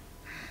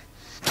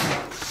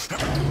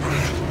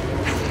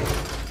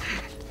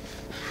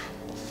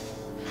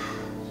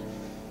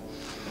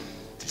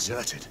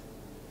 Deserted.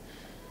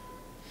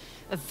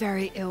 A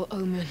very ill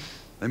omen.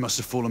 They must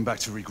have fallen back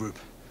to regroup.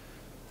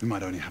 We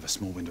might only have a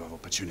small window of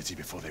opportunity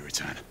before they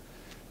return.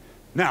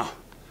 Now,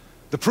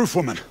 the proof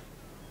woman.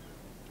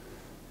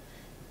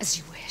 As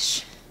you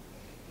wish.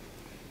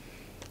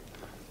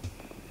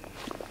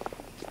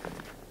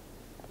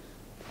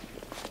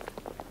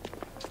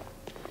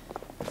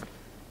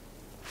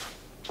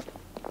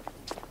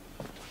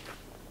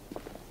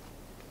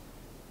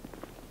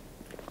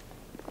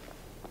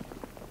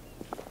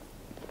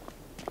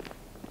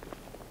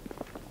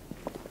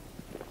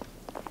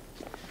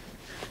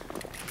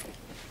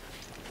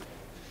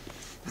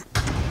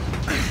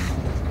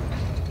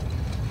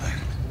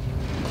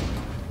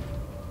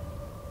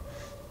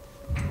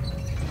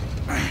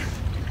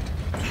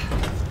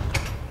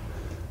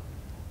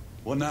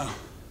 What now?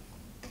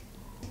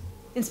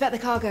 Inspect the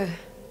cargo.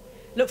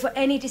 Look for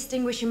any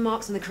distinguishing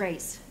marks on the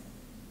crates.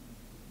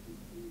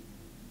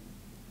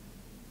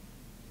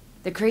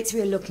 The crates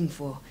we are looking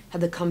for have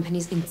the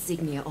company's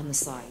insignia on the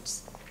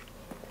sides.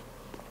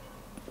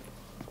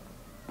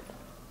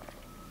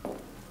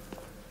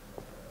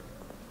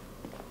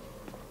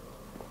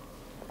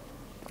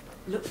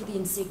 Look for the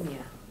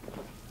insignia.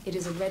 It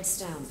is a red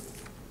stamp.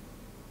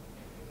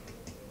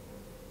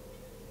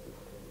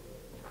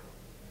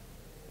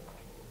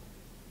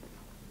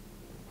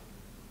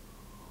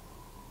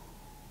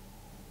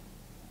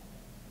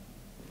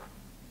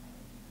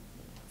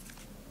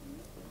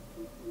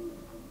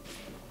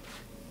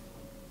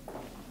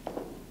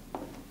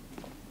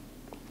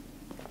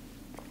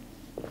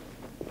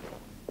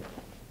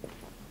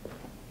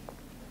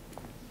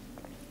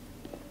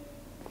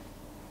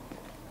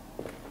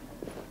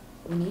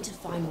 We need to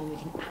find one we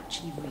can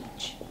actually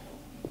reach.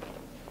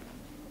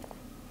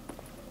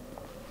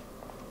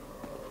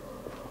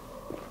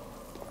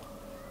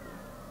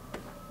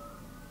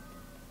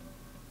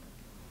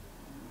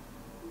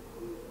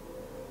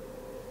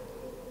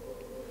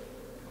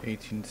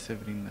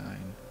 $18.79.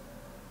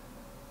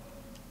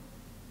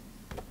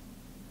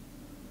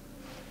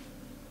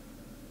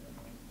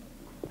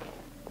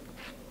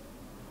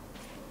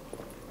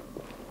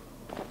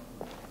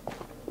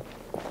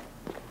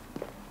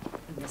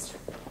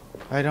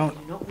 I don't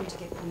You're not going to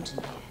get caught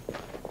in here.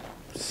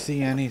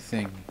 see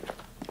anything.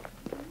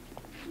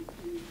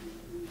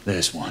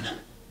 There's one.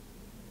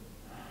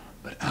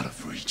 But out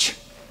of reach.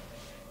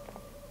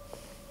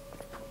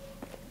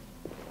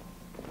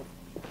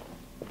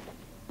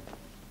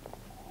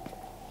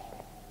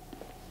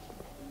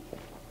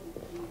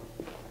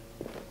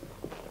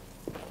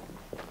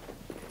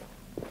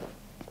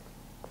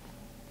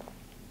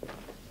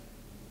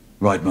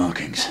 Right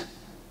markings,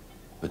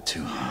 but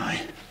too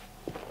high.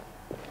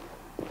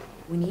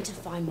 We need to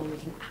find one we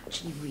can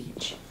actually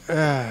reach.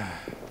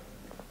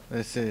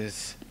 This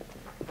is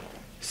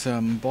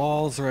some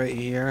balls right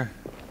here.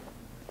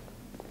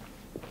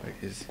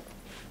 Wait,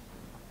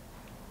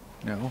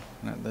 no,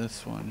 not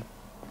this one.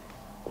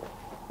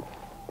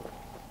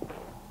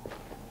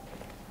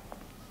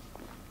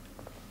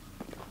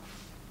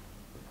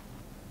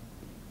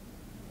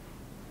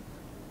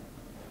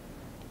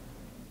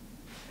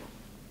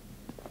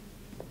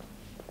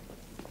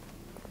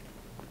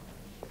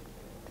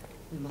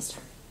 We must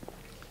hurry.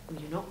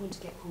 You're not going to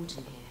get caught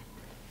in here.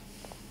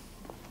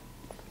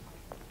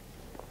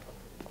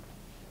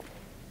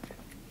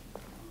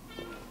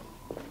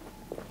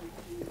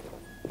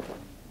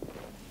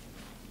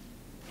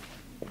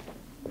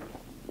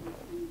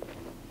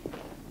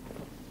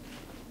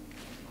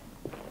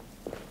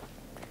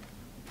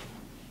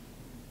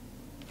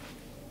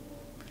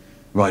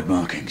 Right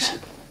markings,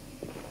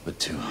 but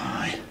too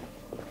high.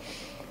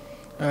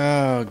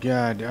 Oh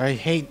god, I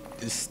hate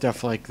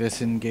stuff like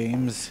this in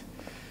games.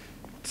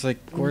 It's like,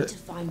 where,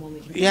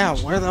 yeah,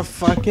 where the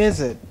fuck is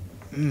it?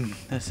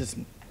 This is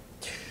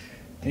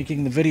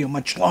making the video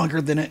much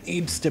longer than it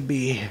needs to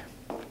be.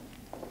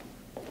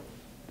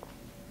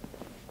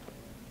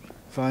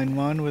 Find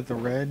one with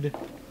the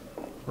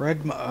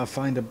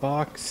find a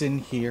box in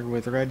here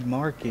with red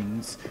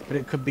markings, but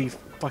it could be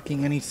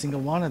fucking any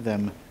single one of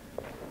them.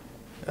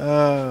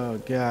 Oh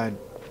god.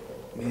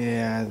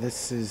 Yeah,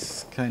 this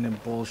is kind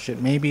of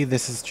bullshit. Maybe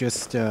this is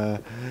just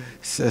a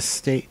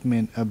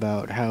statement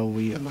about how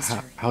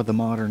how the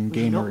modern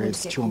gamer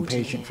is too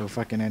impatient for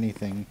fucking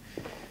anything.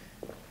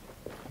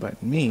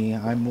 But me,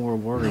 I'm more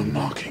worried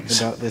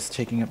about this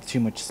taking up too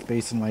much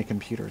space in my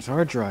computer's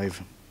hard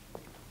drive.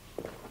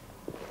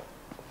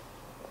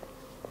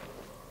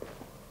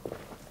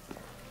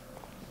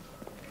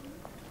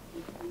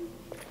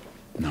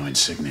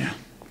 insignia.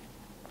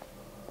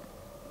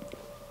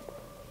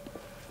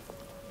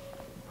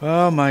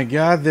 Oh my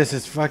god, this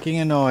is fucking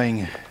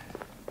annoying.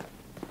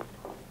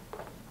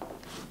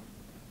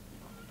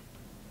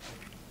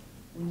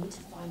 We need to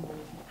find where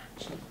we can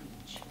actually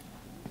reach.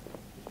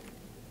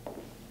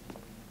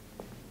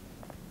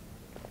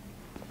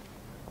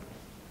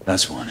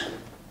 That's one.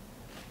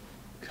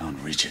 Can't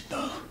reach it,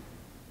 though.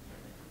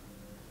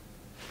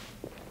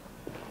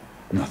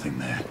 Nothing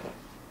there.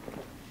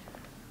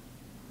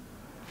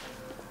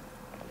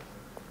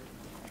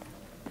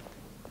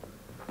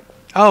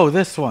 Oh,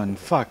 this one.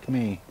 Fuck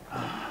me.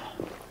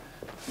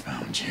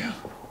 Found you.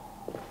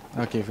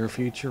 Okay, for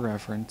future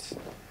reference.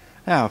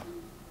 Oh,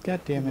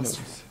 god damn it, it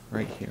was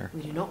right here.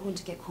 We do not want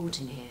to get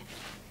caught in here.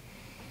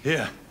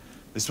 Here.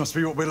 This must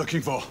be what we're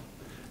looking for.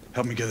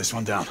 Help me get this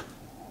one down.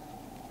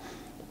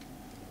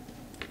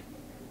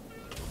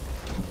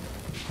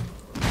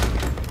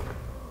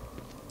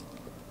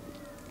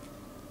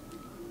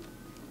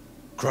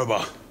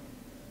 Crowbar.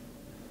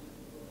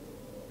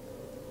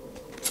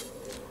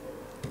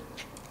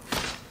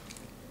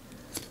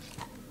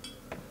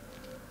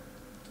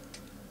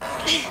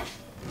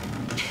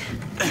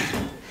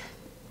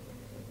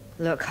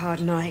 Look,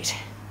 Hard Knight.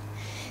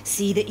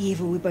 See the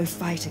evil we both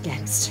fight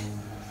against.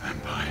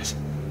 Vampires.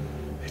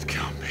 It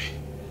can't be.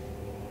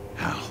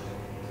 How?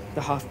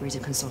 The half-breeds are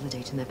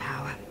consolidating their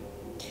power.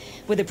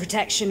 With the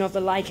protection of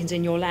the Lycans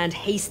in your land,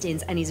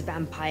 Hastings and his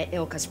vampire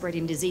ilk are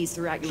spreading disease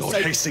throughout your Lord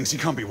Hastings, he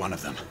can't be one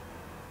of them.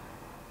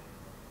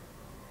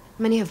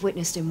 Many have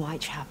witnessed in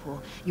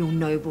Whitechapel your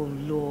noble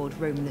lord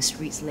roaming the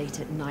streets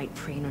late at night,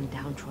 preying on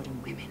downtrodden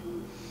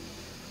women.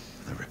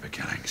 The Ripper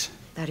gangs.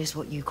 That is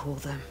what you call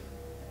them.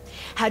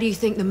 How do you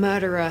think the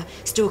murderer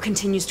still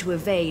continues to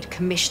evade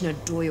Commissioner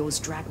Doyle's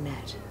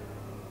dragnet?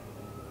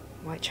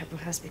 Whitechapel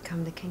has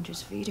become the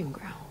Kindred's feeding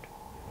ground.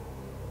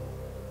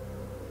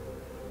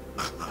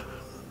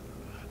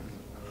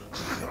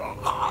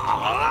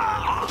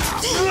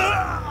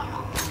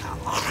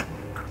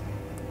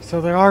 So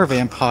there are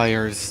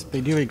vampires.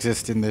 They do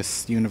exist in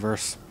this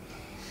universe.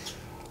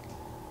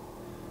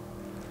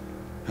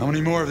 How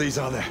many more of these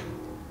are there?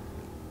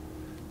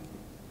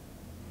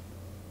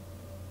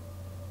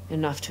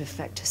 Enough to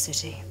affect a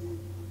city.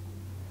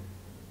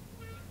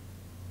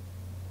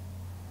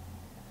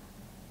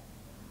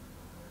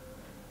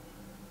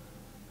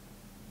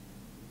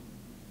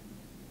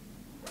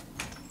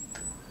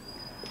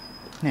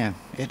 Yeah,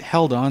 it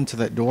held on to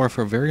that door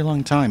for a very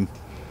long time.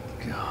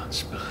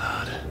 God's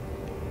blood.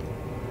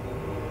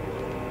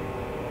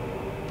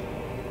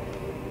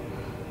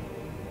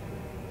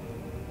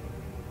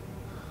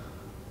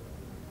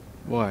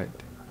 What?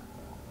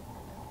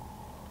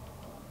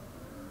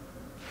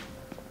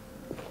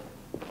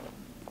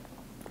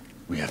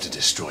 We have to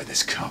destroy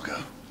this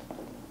cargo.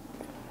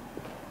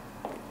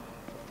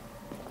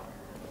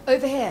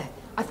 Over here,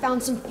 I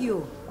found some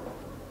fuel.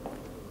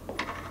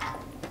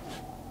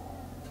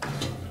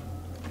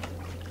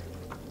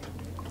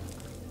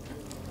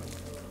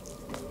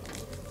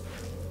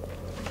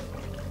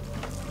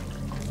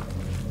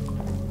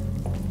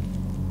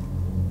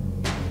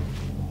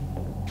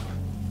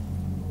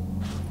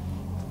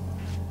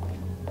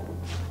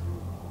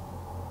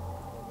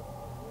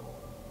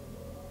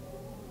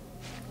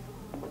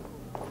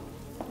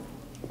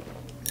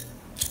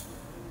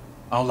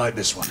 I'll light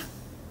this one.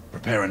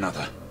 Prepare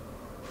another.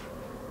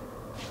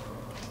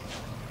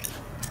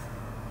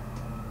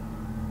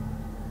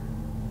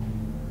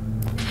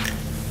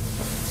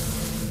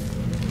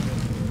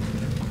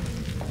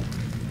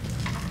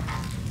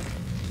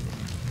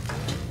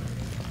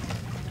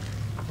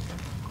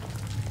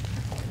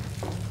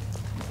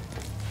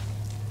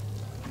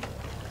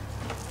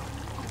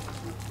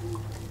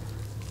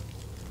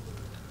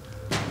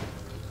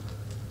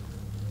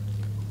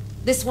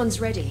 This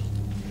one's ready.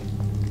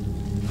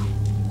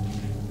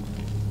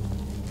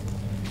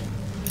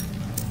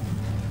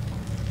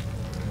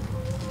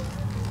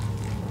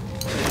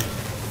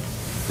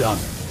 Done.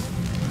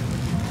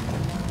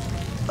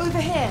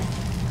 Over here.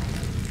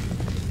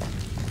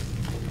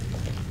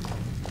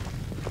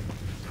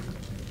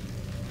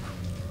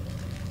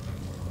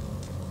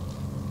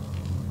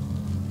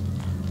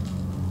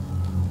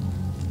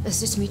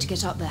 Assist me to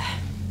get up there.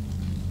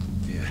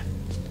 Yeah.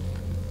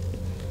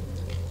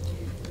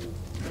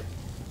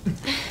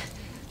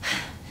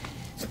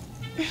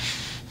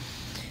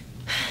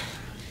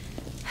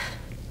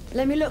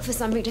 Let me look for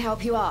something to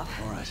help you up.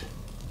 All right.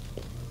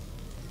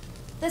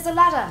 There's a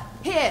ladder.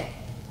 Here.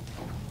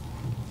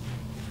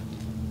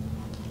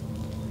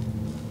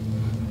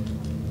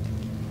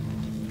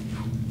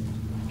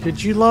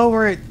 Could you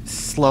lower it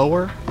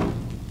slower?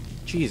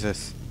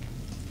 Jesus.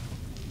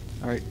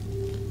 Alright.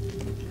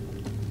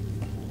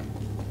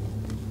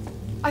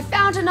 I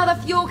found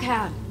another fuel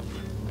can.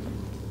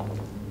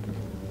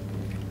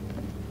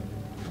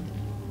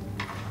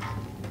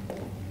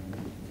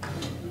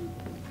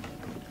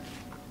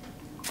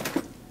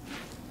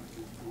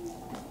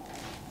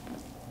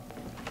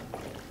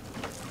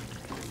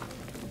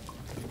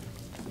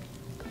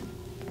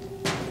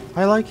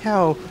 I like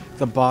how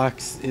the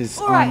box is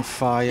All on right,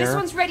 fire. this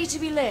one's ready to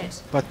be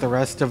lit. But the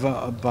rest of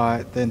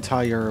but the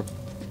entire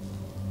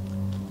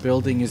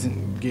building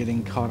isn't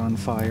getting caught on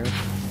fire.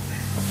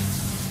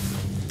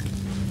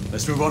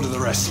 Let's move on to the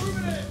rest.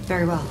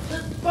 Very well.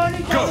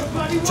 Go!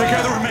 Take care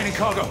of the remaining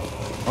cargo.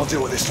 I'll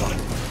deal with this one.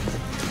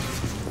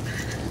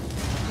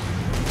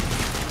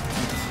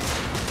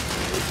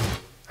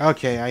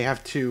 Okay, I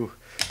have to...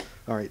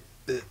 Alright,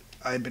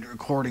 I've been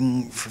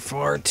recording for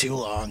far too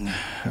long.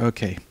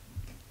 Okay.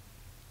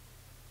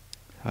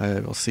 I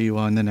will see you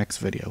on the next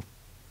video.